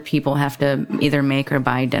other people have to either make or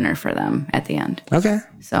buy dinner for them at the end. Okay.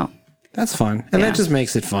 So that's fun. And that just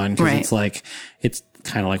makes it fun because it's like, it's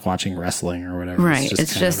kind of like watching wrestling or whatever. Right.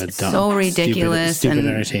 It's just so ridiculous. Stupid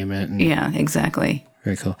entertainment. Yeah, exactly.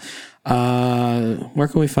 Very cool. Where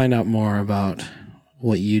can we find out more about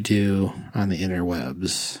what you do on the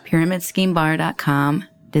interwebs? PyramidSchemeBar.com,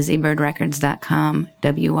 DizzyBirdRecords.com,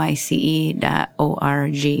 WYCE.org.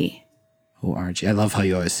 O-R-G. I love how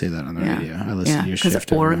you always say that on the radio. I listen to your shift.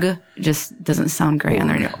 Because org just doesn't sound great on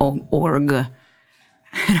the radio. Org.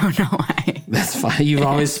 I don't know why. That's fine. You've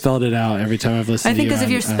always spelled it out every time I've listened to you. I think because if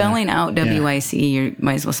you're spelling out WYCE, you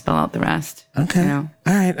might as well spell out the rest. Okay. All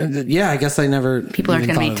right. I guess I never. People are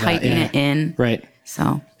going to be typing it in. Right.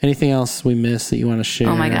 So. Anything else we missed that you want to share?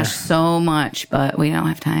 Oh my gosh, so much, but we don't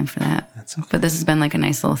have time for that. That's okay. But this has been like a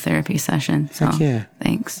nice little therapy session. So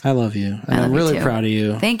thanks. I love you. And I'm really proud of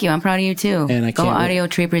you. Thank you. I'm proud of you too. And I can't Audio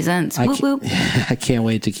Tree Presents. Whoop, whoop. I can't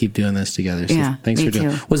wait to keep doing this together. So thanks for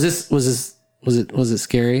doing it. Was it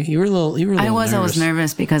scary? You were a little I was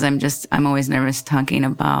nervous because I'm always nervous talking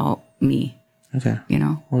about me. Okay. You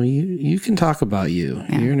know? Well, you can talk about you.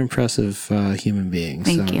 Yeah. You're an impressive human being.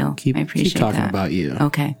 Thank you. Keep, I appreciate keep talking that. about you.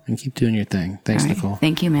 Okay. And keep doing your thing. Thanks, All right. Nicole.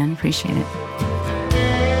 Thank you, man. Appreciate it.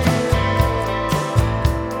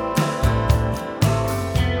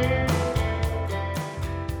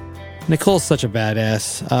 Nicole's such a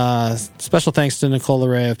badass. Special thanks to Nicole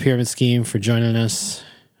LaRae of Pyramid Scheme for joining us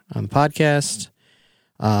on the podcast.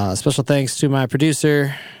 Special thanks to my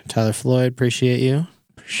producer, Tyler Floyd. Appreciate you.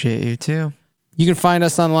 Appreciate you too. You can find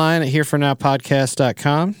us online at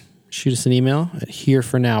herefornowpodcast.com. Shoot us an email at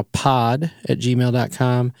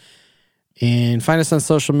herefornowpod@gmail.com. And find us on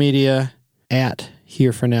social media at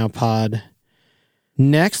herefornowpod.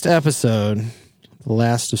 Next episode, the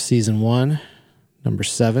last of season 1, number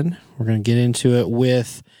 7. We're going to get into it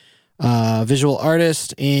with visual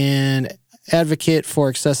artist and advocate for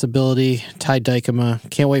accessibility, Ty Dykema.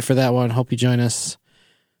 Can't wait for that one. Hope you join us.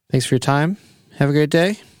 Thanks for your time. Have a great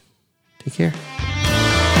day. Take care.